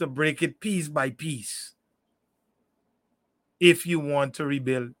 you have to break it piece by piece. If you want to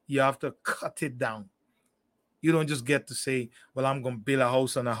rebuild, you have to cut it down. You don't just get to say, well, I'm going to build a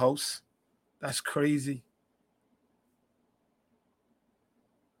house on a house. That's crazy.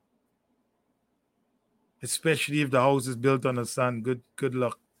 Especially if the house is built on the sand. Good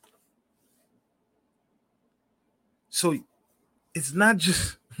luck. So it's not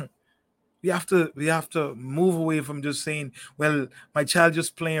just we have to move away from just saying, well, my child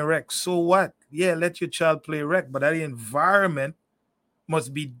just playing rec. So what? Yeah, let your child play rec, but that environment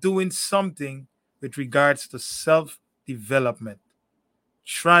must be doing something with regards to self-development,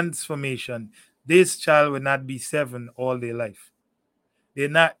 transformation. This child will not be 7 all their life.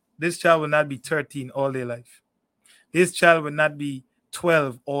 This child will not be 13 all their life. This child will not be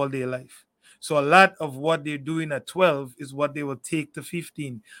 12 all their life. So a lot of what they're doing at 12 is what they will take to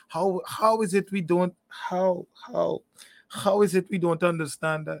 15. How is it we don't how is it we don't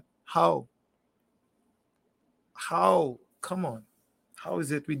understand that? How? Come on. How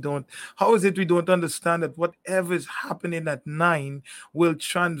is it we don't understand that whatever is happening at 9 will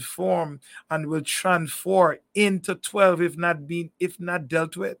transform and will transform into 12 if not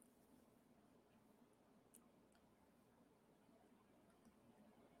dealt with?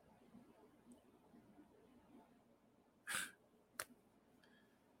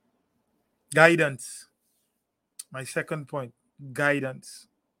 Guidance. My second point, guidance.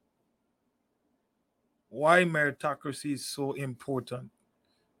 Why meritocracy is so important?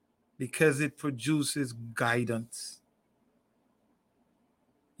 Because it produces guidance.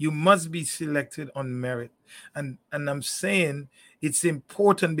 You must be selected on merit. And I'm saying it's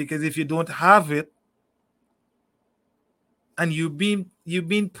important because if you don't have it, and you've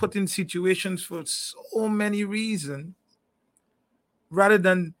been put in situations for so many reasons, rather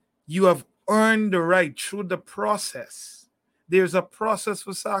than you have earned the right through the process. There's a process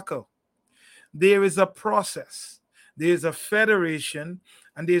for soccer. There is a process. There's a federation,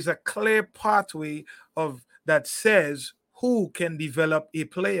 and there's a clear pathway of that says who can develop a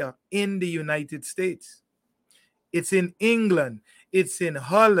player in the United States. It's in England, it's in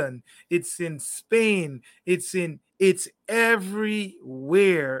Holland, it's in Spain, it's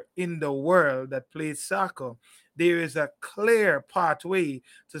everywhere in the world that plays soccer. There is a clear pathway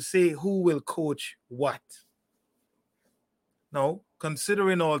to say who will coach what. Now,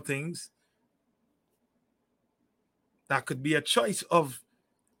 considering all things, that could be a choice of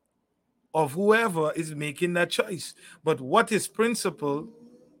whoever is making that choice. But what is principle?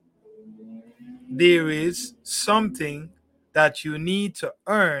 There is something that you need to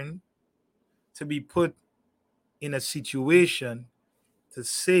earn to be put in a situation to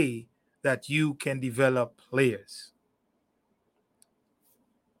say that you can develop players,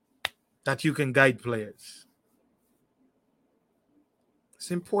 that you can guide players.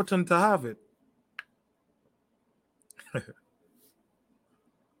 It's important to have it.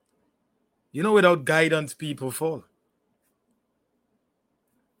 Without guidance, people fall.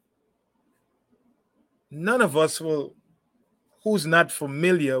 None of us will, who's not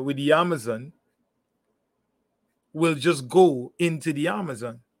familiar with the Amazon, will just go into the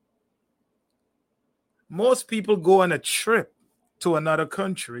Amazon. Most people go on a trip to another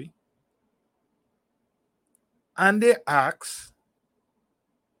country and they ask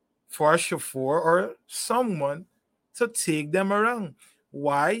for a chauffeur or someone to take them around.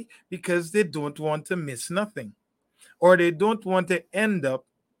 Why? Because they don't want to miss nothing, or they don't want to end up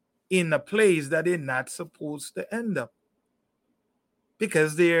in a place that they're not supposed to end up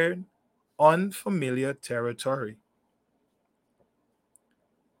because they're unfamiliar territory.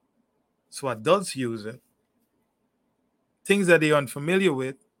 So adults use it. Things that they're unfamiliar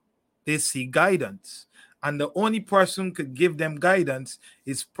with, they seek guidance. And the only person who could give them guidance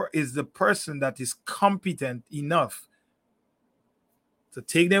is the person that is competent enough to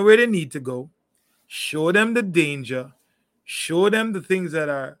take them where they need to go, show them the danger, show them the things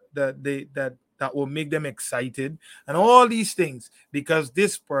that will make them excited, and all these things, because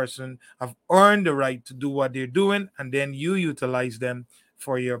this person have earned the right to do what they're doing, and then you utilize them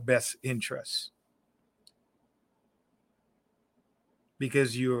for your best interests.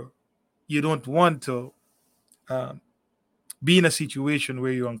 Because you don't want to um, be in a situation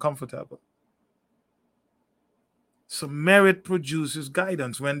where you're uncomfortable. So merit produces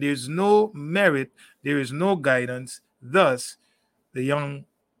guidance. When there's no merit, there is no guidance. Thus, the young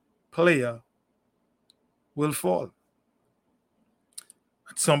player will fall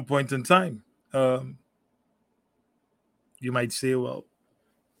at some point in time. You might say, well,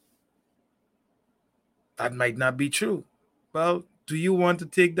 that might not be true. Well, do you want to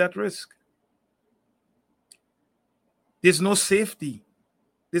take that risk? There's no safety.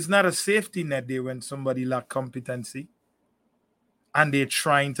 There's not a safety net there when somebody lack competency and they're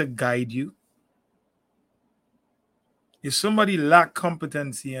trying to guide you. If somebody lack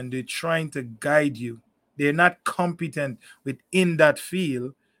competency and they're trying to guide you, they're not competent within that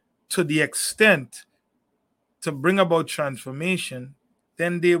field to the extent to bring about transformation,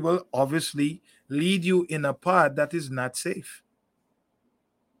 then they will obviously lead you in a path that is not safe.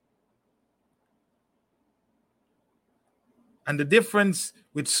 And the difference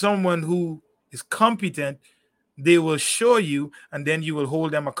with someone who is competent, they will show you and then you will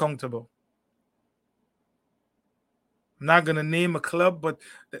hold them accountable. I'm not going to name a club, but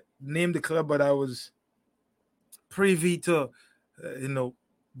name the club, but I was privy to,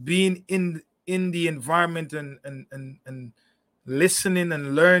 being in the environment and listening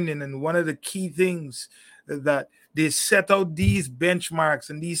and learning. And one of the key things that they set out these benchmarks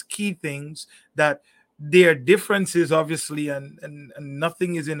and these key things that there are differences, obviously, and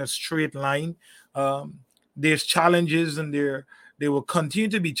nothing is in a straight line. There's challenges, and there will continue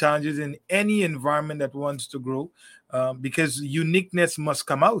to be challenges in any environment that wants to grow, because uniqueness must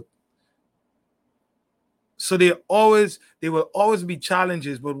come out. So there will always be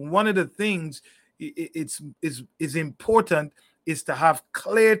challenges, but one of the things is important is to have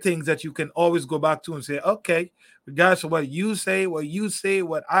clear things that you can always go back to and say, okay, regardless of what you say,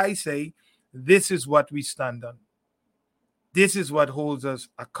 what I say, this is what we stand on. This is what holds us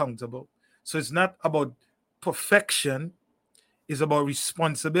accountable. So it's not about perfection, it's about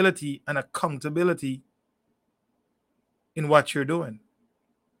responsibility and accountability in what you're doing.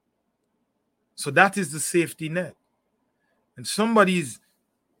 So that is the safety net. And somebody's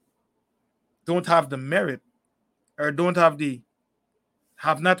don't have the merit or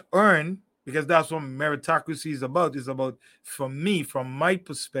have not earned, because that's what meritocracy is about. It's about, for me, from my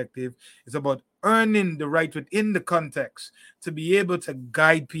perspective, it's about earning the right within the context to be able to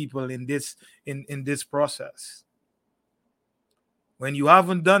guide people in this process. When you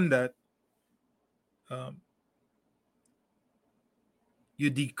haven't done that, you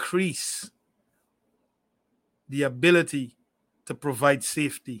decrease the ability to provide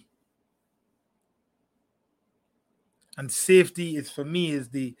safety. And safety is, for me,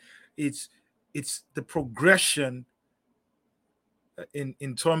 it's the progression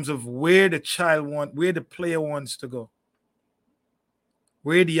in terms of where the player wants to go,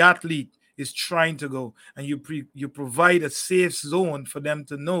 where the athlete is trying to go, and you provide a safe zone for them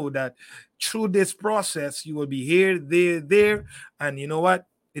to know that through this process you will be here, there, and you know what?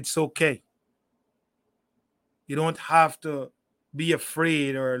 It's okay. You don't have to be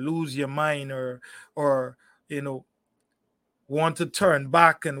afraid or lose your mind or want to turn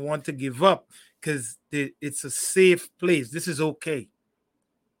back and want to give up, because it's a safe place. This is okay.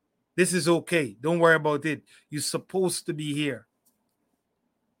 This is okay. Don't worry about it. You're supposed to be here.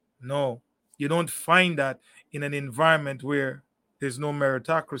 No, you don't find that in an environment where there's no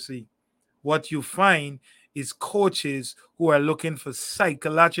meritocracy. What you find is coaches who are looking for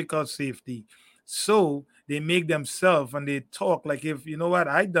psychological safety, So they make themselves and they talk like, if you know what,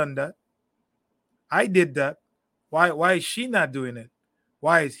 I done that, I did that. Why is she not doing it?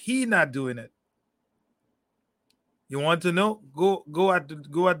 Why is he not doing it? You want to know? Go at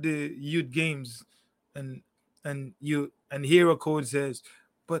the youth games, and and hear a coach says,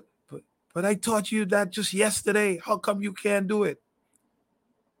 but but but I taught you that just yesterday. How come you can't do it?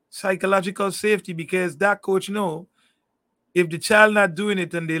 Psychological safety, because that coach know if the child not doing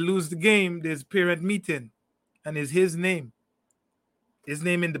it and they lose the game, there's parent meeting, and it's his name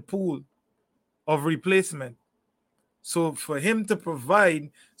in the pool of replacement. So for him to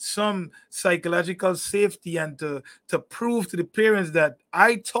provide some psychological safety and to prove to the parents that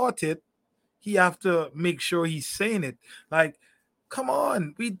I taught it, he have to make sure he's saying it. Like, come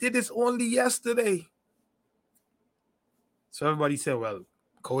on, we did this only yesterday. So everybody said, well,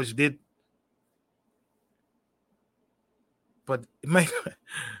 coach did, but it might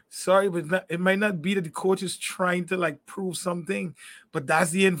sorry, but it might not be that the coach is trying to like prove something, but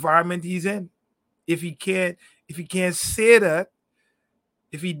that's the environment he's in. If he can't, if he can't say that,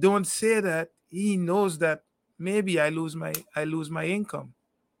 if he don't say that, he knows that maybe I lose my income.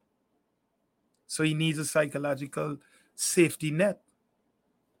 So he needs a psychological safety net.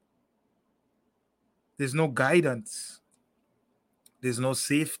 There's no guidance. There's no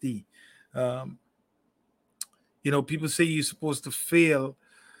safety. Um, people say you're supposed to fail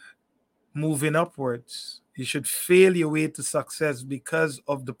moving upwards. You should fail your way to success because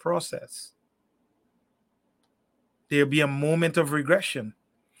of the process. There'll be a moment of regression.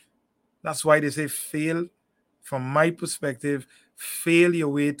 That's why they say fail, from my perspective, fail your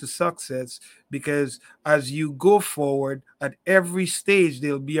way to success, because as you go forward at every stage,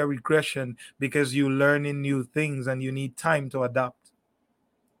 there'll be a regression because you're learning new things and you need time to adapt.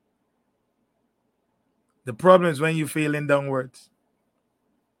 The problem is when you're failing downwards.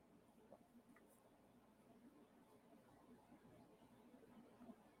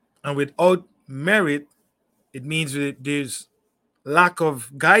 And without merit, it means that there's lack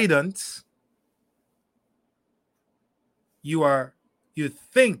of guidance. You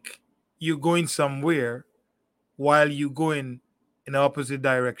think you're going somewhere while you're going in the opposite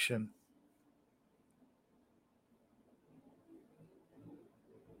direction.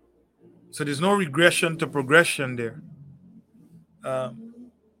 So there's no regression to progression there.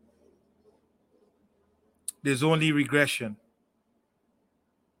 Um, there's only regression,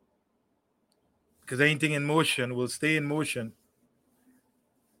 because anything in motion will stay in motion.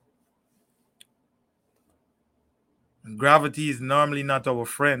 And gravity is normally not our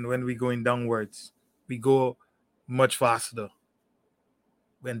friend when we're going downwards. We go much faster.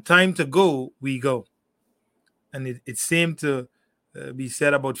 When time to go, we go. And it seemed to be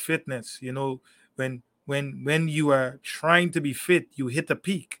said about fitness. When you are trying to be fit, you hit a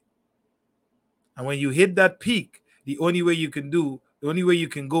peak. And when you hit that peak, the only way you can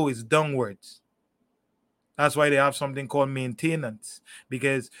go is downwards. That's why they have something called maintenance,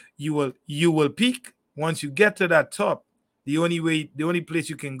 because you will peak. Once you get to that top, the only place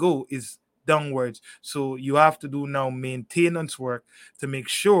you can go is downwards. So you have to do now maintenance work to make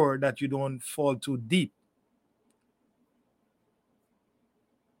sure that you don't fall too deep.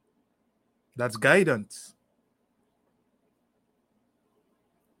 That's guidance.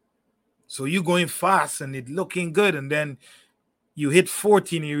 So you going fast and it looking good, and then you hit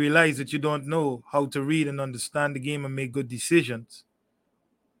 14 and you realize that you don't know how to read and understand the game and make good decisions.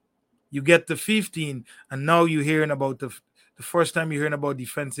 You get to 15, and now you're hearing about the first time you're hearing about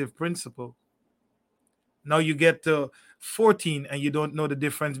defensive principle. Now you get to 14 and you don't know the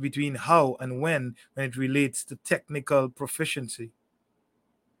difference between how and when it relates to technical proficiency.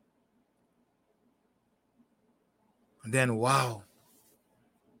 And then wow,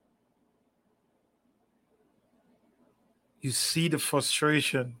 you see the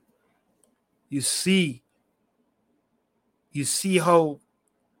frustration. You see you see how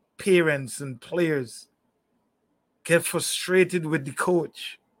parents and players get frustrated with the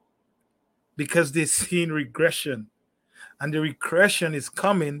coach because they're seeing regression. And the regression is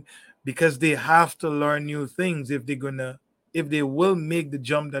coming because they have to learn new things if they will make the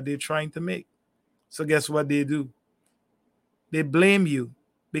jump that they're trying to make. So guess what they do? They blame you,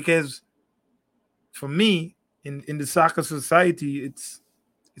 because for me, in the soccer society, it's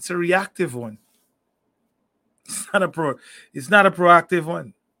a reactive one. It's not a proactive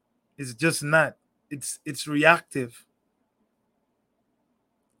one. It's just not. It's reactive.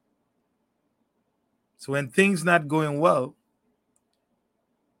 So when things not going well,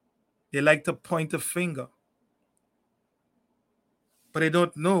 they like to point a finger, but they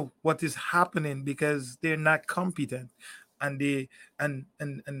don't know what is happening because they're not competent. and they and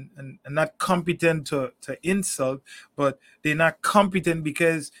not competent to insult, but they're not competent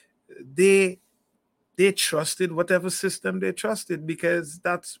because they they trusted whatever system they trusted, because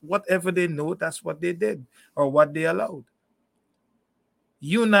that's whatever they know, that's what they did or what they allowed.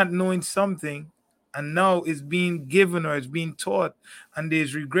 You not knowing something and now it's being given or it's being taught and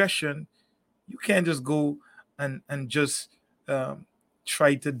there's regression, you can't just go and just um,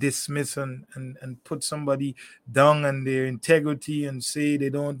 try to dismiss and put somebody down on their integrity and say they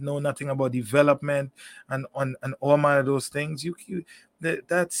don't know nothing about development and all manner of those things.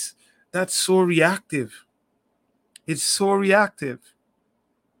 That's so reactive. It's so reactive.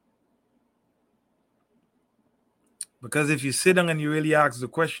 Because if you sit down and you really ask the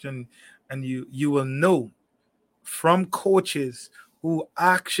question, and you will know from coaches who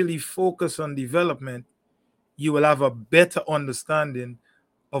actually focus on development, you will have a better understanding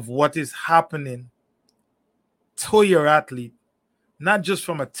of what is happening to your athlete, not just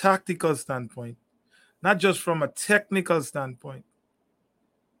from a tactical standpoint, not just from a technical standpoint,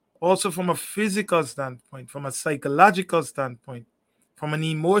 also from a physical standpoint, from a psychological standpoint, from an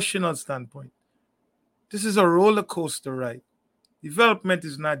emotional standpoint. This is a roller coaster ride. Development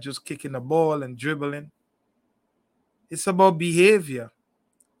is not just kicking a ball and dribbling. It's about behavior.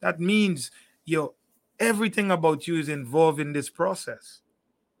 That means your everything about you is involved in this process.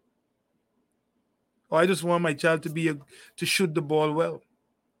 Or I just want my child to shoot the ball well.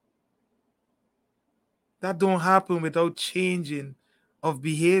 That don't happen without changing of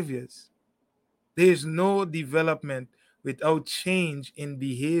behaviors. There is no development without change in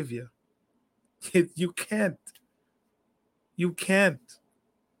behavior. You can't. You can't.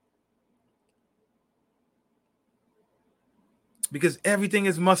 Because everything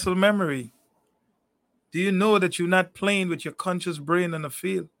is muscle memory. Do you know that you're not playing with your conscious brain on the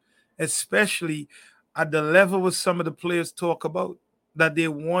field? Especially at the level where some of the players talk about that they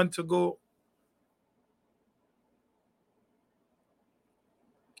want to go.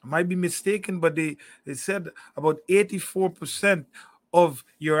 I might be mistaken, but they said about 84% of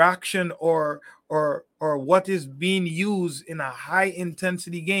your action or what is being used in a high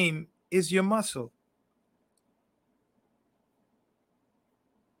intensity game is your muscle.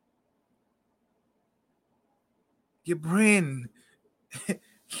 Your brain.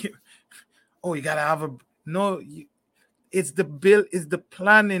 you, you gotta have a no. It's the build, it's the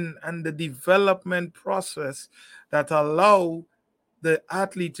planning and the development process that allow the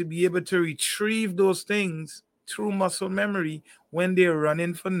athlete to be able to retrieve those things through muscle memory when they're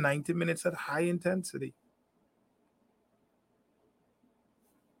running for 90 minutes at high intensity.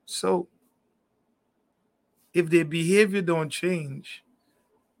 So if their behavior don't change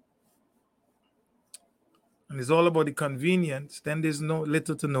and it's all about the convenience, then there's no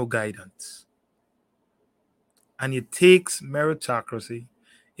little to no guidance. And it takes meritocracy.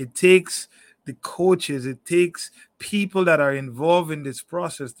 It takes the coaches, it takes people that are involved in this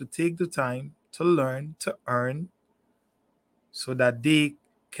process to take the time to learn, to earn, so that they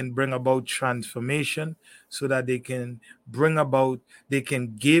can bring about transformation, so that they can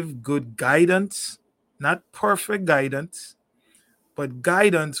give good guidance, not perfect guidance, but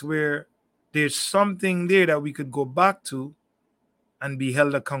guidance where there's something there that we could go back to and be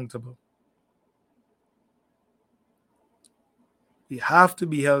held accountable. We have to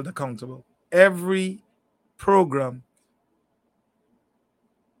be held accountable. Every program,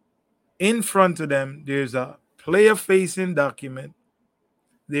 in front of them, there's a player facing document,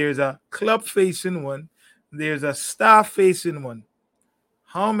 there's a club facing one, there's a staff facing one.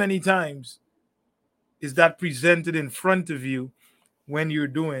 How many times is that presented in front of you when you're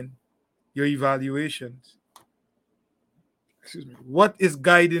doing your evaluations? Excuse me. What is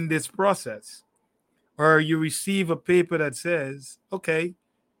guiding this process? Or you receive a paper that says, okay,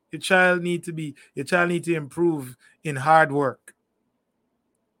 your child need to improve in hard work.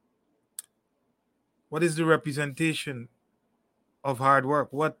 What is the representation of hard work?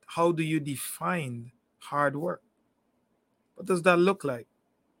 How do you define hard work? What does that look like?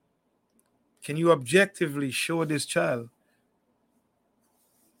 Can you objectively show this child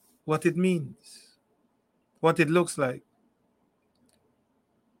what it means, what it looks like?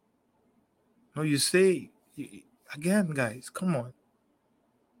 No, you say, again, guys, come on.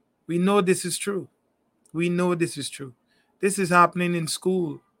 We know this is true. We know this is true. This is happening in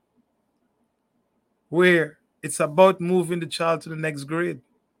school where it's about moving the child to the next grade.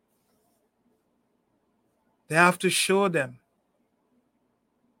 They have to show them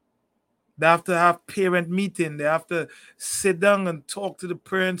They have to have parent meeting. They have to sit down and talk to the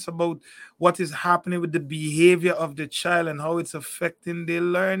parents about what is happening with the behavior of the child and how it's affecting their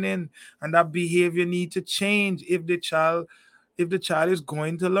learning. And that behavior need to change if the child is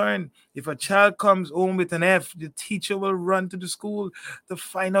going to learn. If a child comes home with an F, the teacher will run to the school to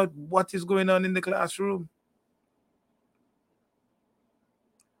find out what is going on in the classroom.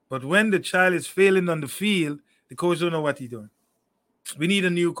 But when the child is failing on the field, the coach don't know what he's doing. We need a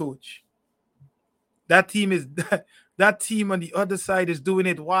new coach. That team is that team on the other side is doing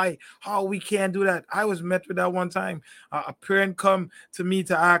it. Why? How we can't do that? I was met with that one time. A parent come to me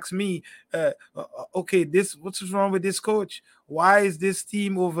to ask me, okay, this what's wrong with this coach? Why is this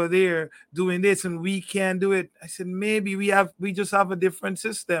team over there doing this and we can't do it? I said maybe we just have a different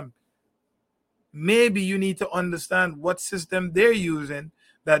system. Maybe you need to understand what system they're using,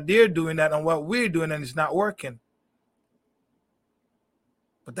 that they're doing that, and what we're doing, and it's not working.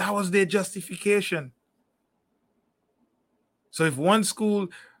 But that was their justification. So if one school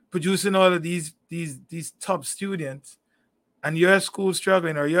producing all of these top students, and your school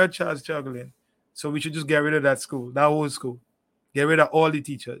struggling or your child struggling, so we should just get rid of that school, that whole school, get rid of all the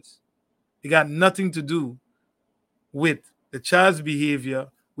teachers. It got nothing to do with the child's behavior,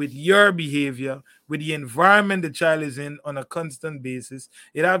 with your behavior, with the environment the child is in on a constant basis.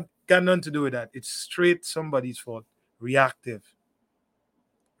 It have got nothing to do with that. It's straight somebody's fault. Reactive.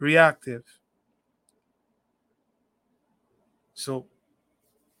 Reactive. So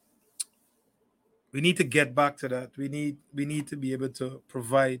we need to get back to that. We need to be able to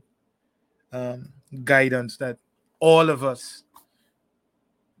provide guidance that all of us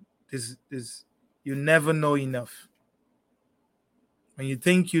is you never know enough. When you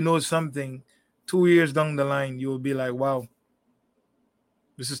think you know something, 2 years down the line, you will be like, wow,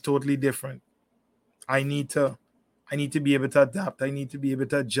 this is totally different. I need to be able to adapt. I need to be able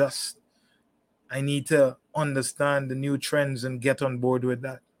to adjust. I need to understand the new trends and get on board with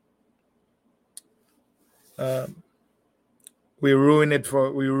that. Um, we're ruining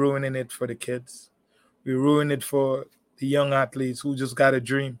it for the kids. We ruin it for the young athletes who just got a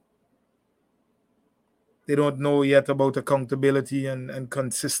dream. They don't know yet about accountability and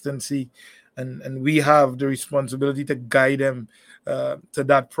consistency. And we have the responsibility to guide them to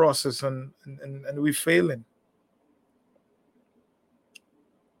that process, and we're failing.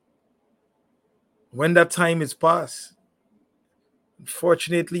 When that time is past,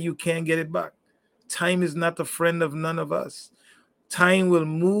 unfortunately, you can't get it back. Time is not a friend of none of us. Time will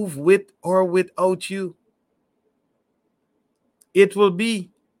move with or without you. It will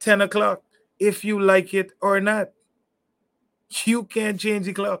be 10 o'clock if you like it or not. You can't change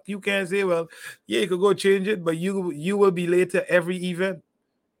the clock. You can't say, well, yeah, you could go change it, but you will be late to every event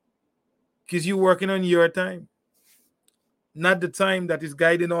because you're working on your time, not the time that is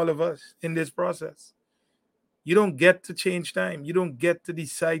guiding all of us in this process. You don't get to change time. You don't get to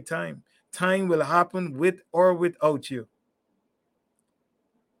decide time. Time will happen with or without you.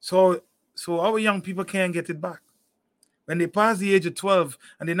 So our young people can't get it back. When they pass the age of 12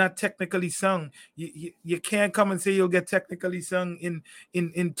 and they're not technically sung, you can't come and say you'll get technically sung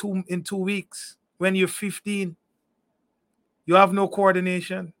in 2 weeks. When you're 15, you have no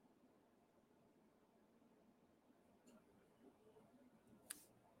coordination.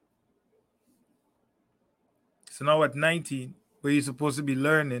 So now at 19, where you're supposed to be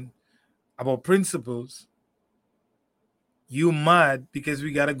learning about principles, you mad because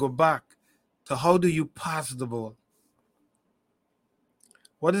we gotta go back to how do you pass the ball?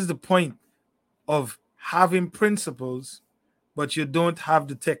 What is the point of having principles but you don't have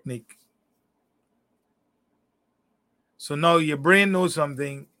the technique? So now your brain knows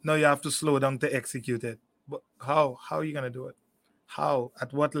something, now you have to slow down to execute it. But how? How are you gonna do it? How?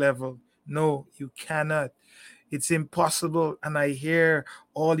 At what level? No, you cannot. It's impossible. And I hear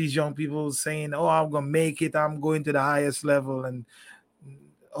all these young people saying, oh, I'm gonna make it, I'm going to the highest level. And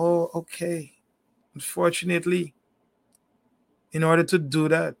oh, okay. Unfortunately, in order to do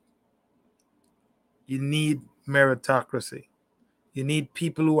that, you need meritocracy. You need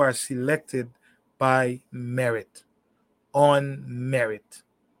people who are selected by merit, on merit,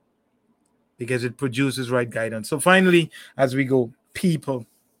 because it produces right guidance. So finally, as we go, people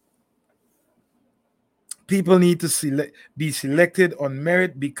need to be selected on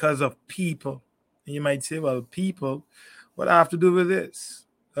merit because of people. And you might say, well, people, what I have to do with this?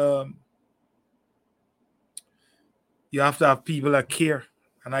 You have to have people that care.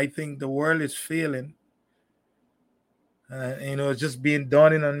 And I think the world is failing. It's just being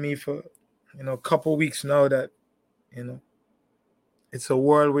dawning on me for, a couple weeks now that, it's a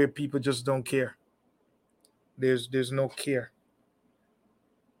world where people just don't care. There's no care.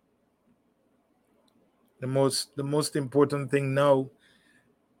 The most important thing now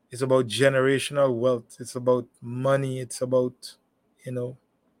is about generational wealth. It's about money. It's about, you know,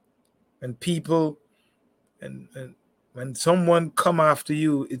 when people and when someone come after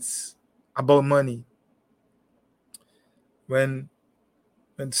you, it's about money. When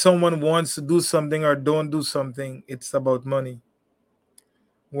when someone wants to do something or don't do something, it's about money.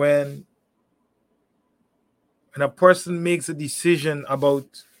 When when a person makes a decision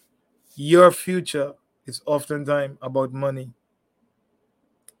about your future, it's oftentimes about money.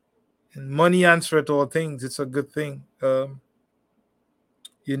 And money answers all things. It's a good thing.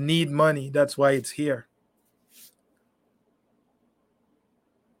 You need money. That's why it's here.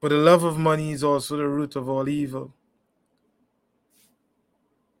 But the love of money is also the root of all evil.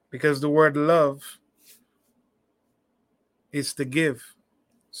 Because the word love is to give.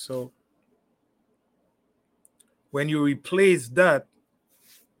 So when you replace that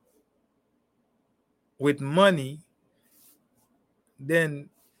with money, then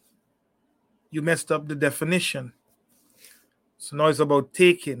you messed up the definition. So now it's about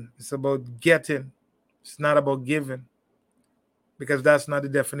taking, it's about getting, it's not about giving, because that's not the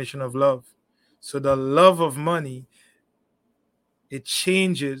definition of love. So the love of money, it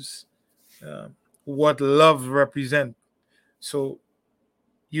changes uh, what love represents. So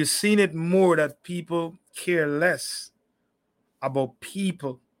you've seen it more that people care less about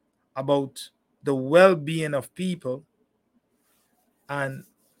people, about the well being of people, and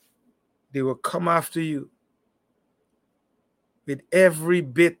they will come after you with every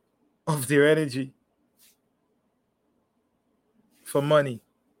bit of their energy for money.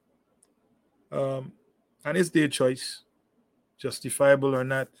 Um, and it's their choice, justifiable or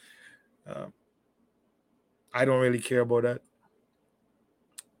not. Um, I don't really care about that.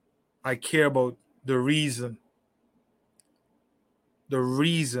 I care about the reason. The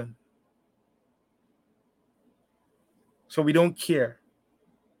reason. So we don't care.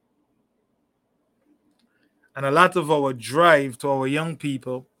 And a lot of our drive to our young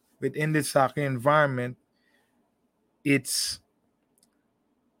people within the soccer environment, it's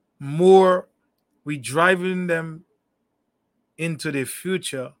more we driving them into the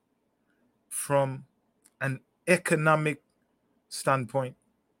future from an economic standpoint.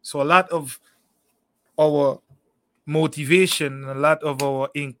 So a lot of our motivation, a lot of our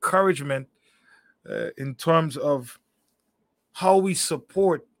encouragement in terms of how we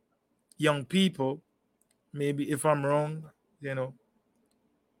support young people. Maybe if I'm wrong, you know,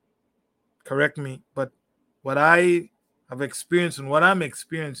 correct me. But what I have experienced and what I'm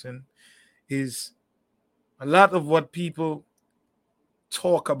experiencing is a lot of what people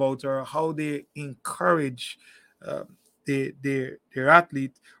talk about or how they encourage uh, their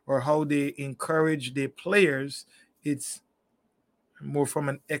athlete or how they encourage their players. It's more from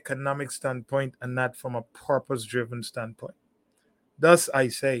an economic standpoint and not from a purpose driven standpoint. Thus, I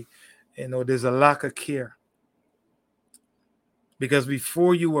say, there's a lack of care because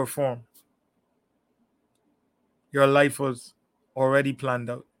before you were formed, your life was already planned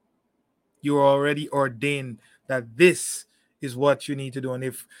out. You were already ordained that this is what you need to do. And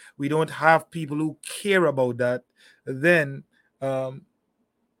if we don't have people who care about that, then um,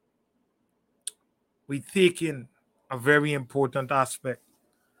 we take in a very important aspect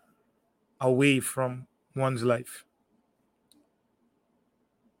away from one's life.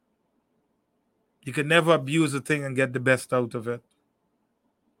 You can never abuse a thing and get the best out of it.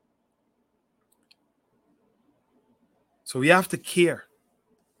 So we have to care.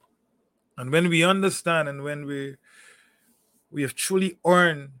 And when we understand and when we have truly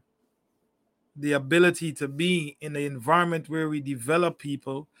earned the ability to be in the environment where we develop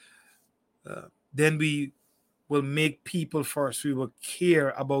people, then we will make people first. We will care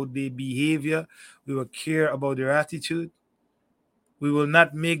about their behavior. We will care about their attitude. We will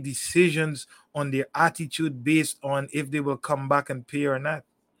not make decisions on their attitude based on if they will come back and pay or not.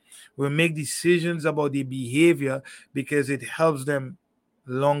 We'll make decisions about their behavior because it helps them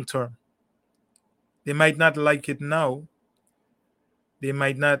long term. They might not like it now. They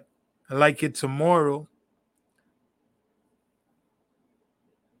might not like it tomorrow,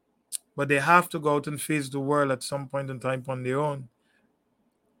 but they have to go out and face the world at some point in time on their own.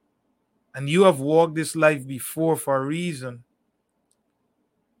 And you have walked this life before for a reason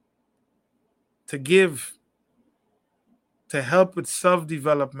to give, to help with self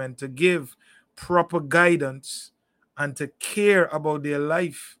development, to give proper guidance, and to care about their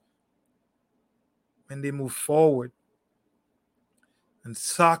life when they move forward. And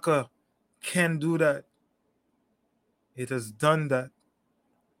soccer can do that. It has done that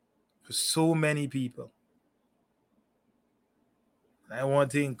for so many people. I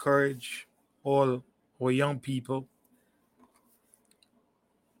want to encourage all or young people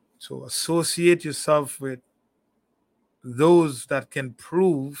to associate yourself with those that can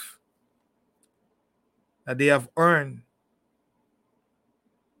prove that they have earned,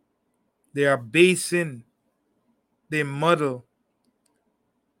 they are basing their model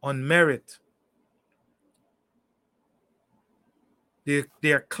on merit. There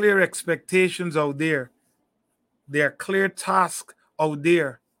are clear expectations out there. There are clear tasks out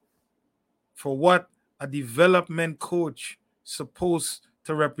there for what a development coach supposed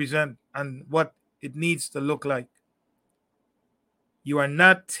to represent and what it needs to look like. You are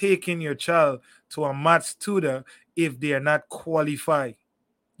not taking your child to a maths tutor if they are not qualified.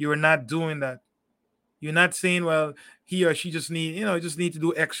 You are not doing that. You're not saying, well, he or she just need to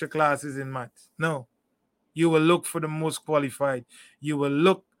do extra classes in maths. No. You will look for the most qualified. You will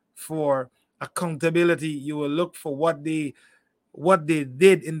look for accountability. You will look for what they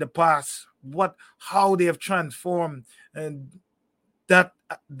did in the past, how they have transformed and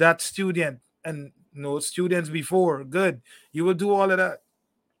that student and students before. Good. You will do all of that.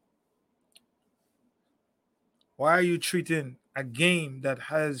 Why are you treating a game that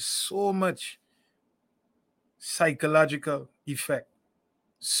has so much psychological effect,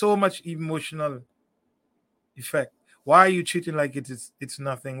 so much emotional effect? Why are you treating like it's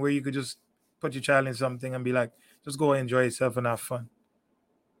nothing, where you could just put your child in something and be like, just go enjoy yourself and have fun?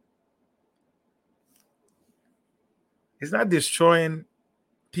 It's not destroying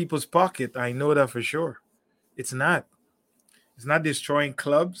people's pocket. I know that for sure. It's not. It's not destroying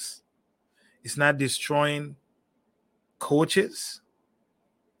clubs. It's not destroying coaches.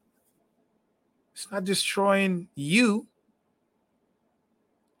 It's not destroying you.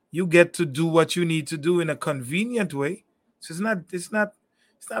 You get to do what you need to do in a convenient way. So it's not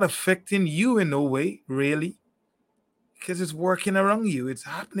affecting you in no way, really. Because it's working around you. It's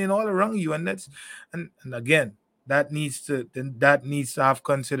happening all around you. And again, that needs to have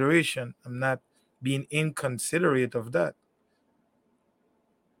consideration. I'm not being inconsiderate of that.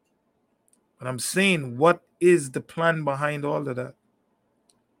 But I'm saying, what is the plan behind all of that?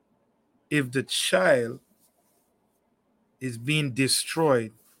 If the child is being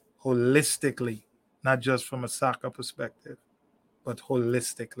destroyed holistically, not just from a soccer perspective, but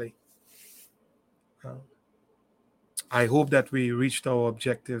holistically. Uh, I hope that we reached our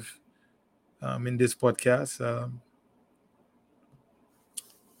objective in this podcast.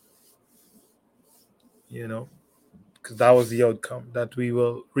 Because that was the outcome, that we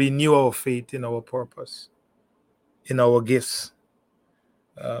will renew our faith in our purpose, in our gifts,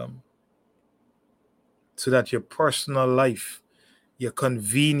 um, so that your personal life, your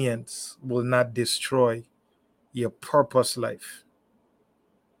convenience will not destroy your purpose life.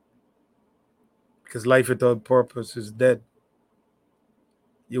 Because life without purpose is dead.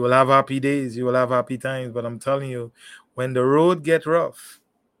 You will have happy days, you will have happy times, but I'm telling you, when the road get rough,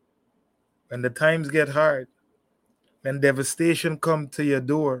 when the times get hard, when devastation come to your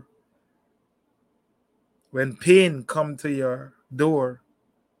door, when pain come to your door,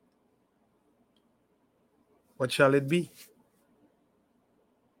 what shall it be?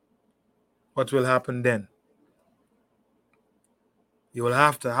 What will happen then? You will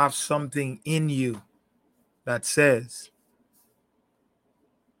have to have something in you that says,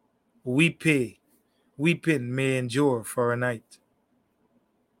 weeping may endure for a night,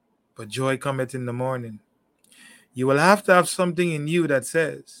 but joy cometh in the morning. You will have to have something in you that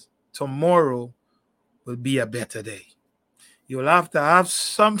says, tomorrow will be a better day. You will have to have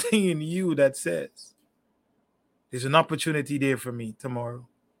something in you that says, there's an opportunity there for me tomorrow.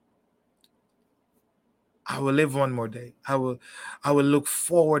 I will live one more day. I will look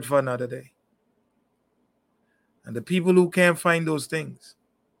forward for another day. And the people who can't find those things,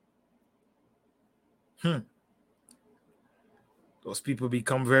 those people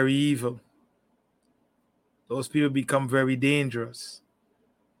become very evil. Those people become very dangerous.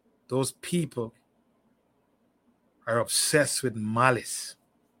 Those people are obsessed with malice.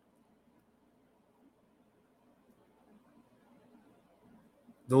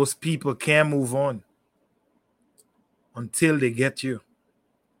 Those people can't move on until they get you.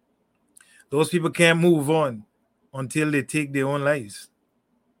 Those people can't move on until they take their own lives.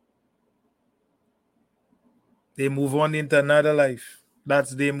 They move on into another life.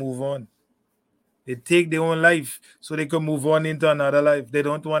 That's they move on. They take their own life so they can move on into another life. They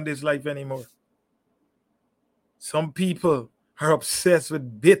don't want this life anymore. Some people are obsessed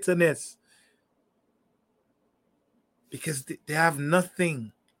with bitterness because they have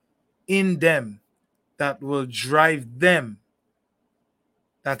nothing in them that will drive them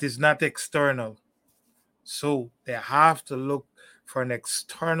that is not external. So they have to look for an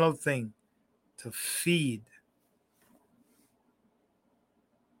external thing to feed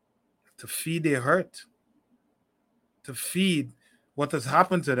their hurt, to feed what has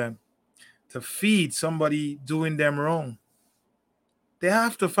happened to them, to feed somebody doing them wrong. They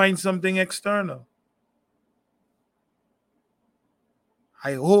have to find something external.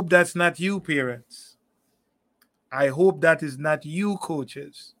 I hope that's not you, parents. I hope that is not you,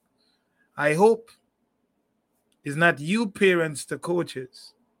 coaches. I hope it's not you, parents, to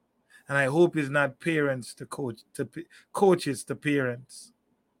coaches. And I hope it's not parents to coaches to parents.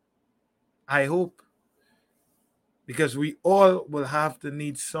 I hope. Because we all will have to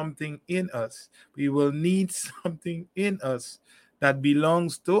need something in us. We will need something in us that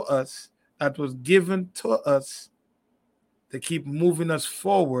belongs to us, that was given to us to keep moving us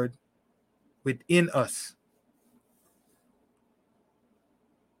forward within us.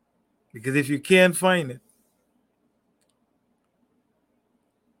 Because if you can't find it,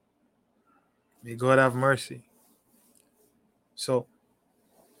 may God have mercy. So,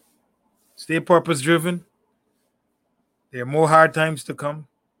 stay purpose driven. There are more hard times to come.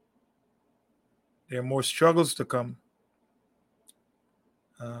 There are more struggles to come.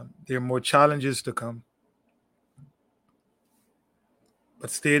 There are more challenges to come. But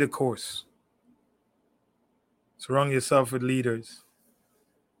stay the course. Surround yourself with leaders.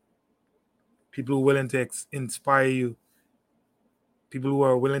 People who are willing to inspire you. People who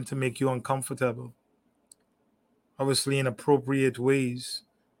are willing to make you uncomfortable. Obviously in appropriate ways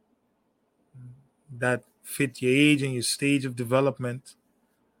that fit your age and your stage of development,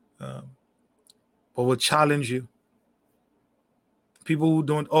 but will challenge you. People who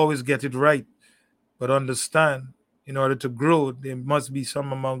don't always get it right, but understand in order to grow, there must be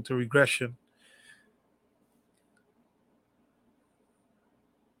some amount of regression.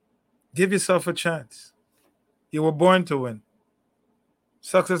 Give yourself a chance. You were born to win.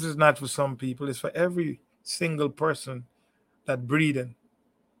 Success is not for some people. It's for every single person that breathing.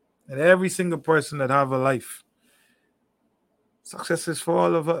 And every single person that have a life. Success is for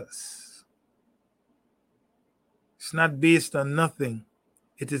all of us. It's not based on nothing.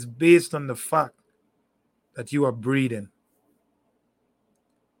 It is based on the fact that you are breathing.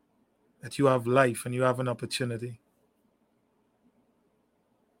 That you have life and you have an opportunity.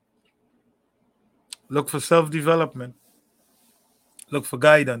 Look for self-development. Look for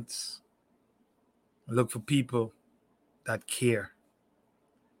guidance. Look for people that care.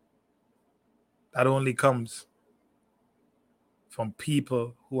 That only comes from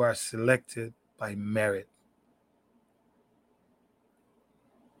people who are selected by merit.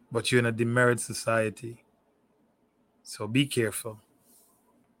 But you're in a demerit society. So be careful.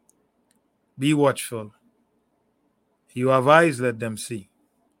 Be watchful. You have eyes, let them see.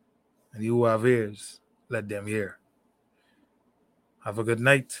 And you who have ears, let them hear. Have a good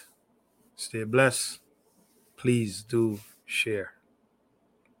night. Stay blessed. Please do share.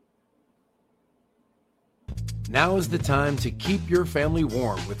 Now is the time to keep your family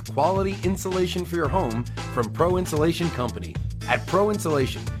warm with quality insulation for your home from Pro Insulation Company. At Pro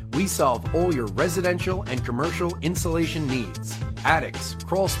Insulation, we solve all your residential and commercial insulation needs. Attics,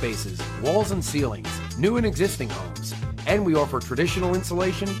 crawl spaces, walls and ceilings, new and existing homes. And we offer traditional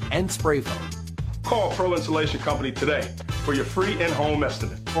insulation and spray foam. Call Pro Insulation Company today for your free in-home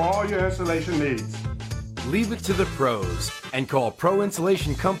estimate for all your insulation needs. Leave it to the pros and call Pro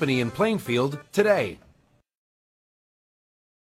Insulation Company in Plainfield today.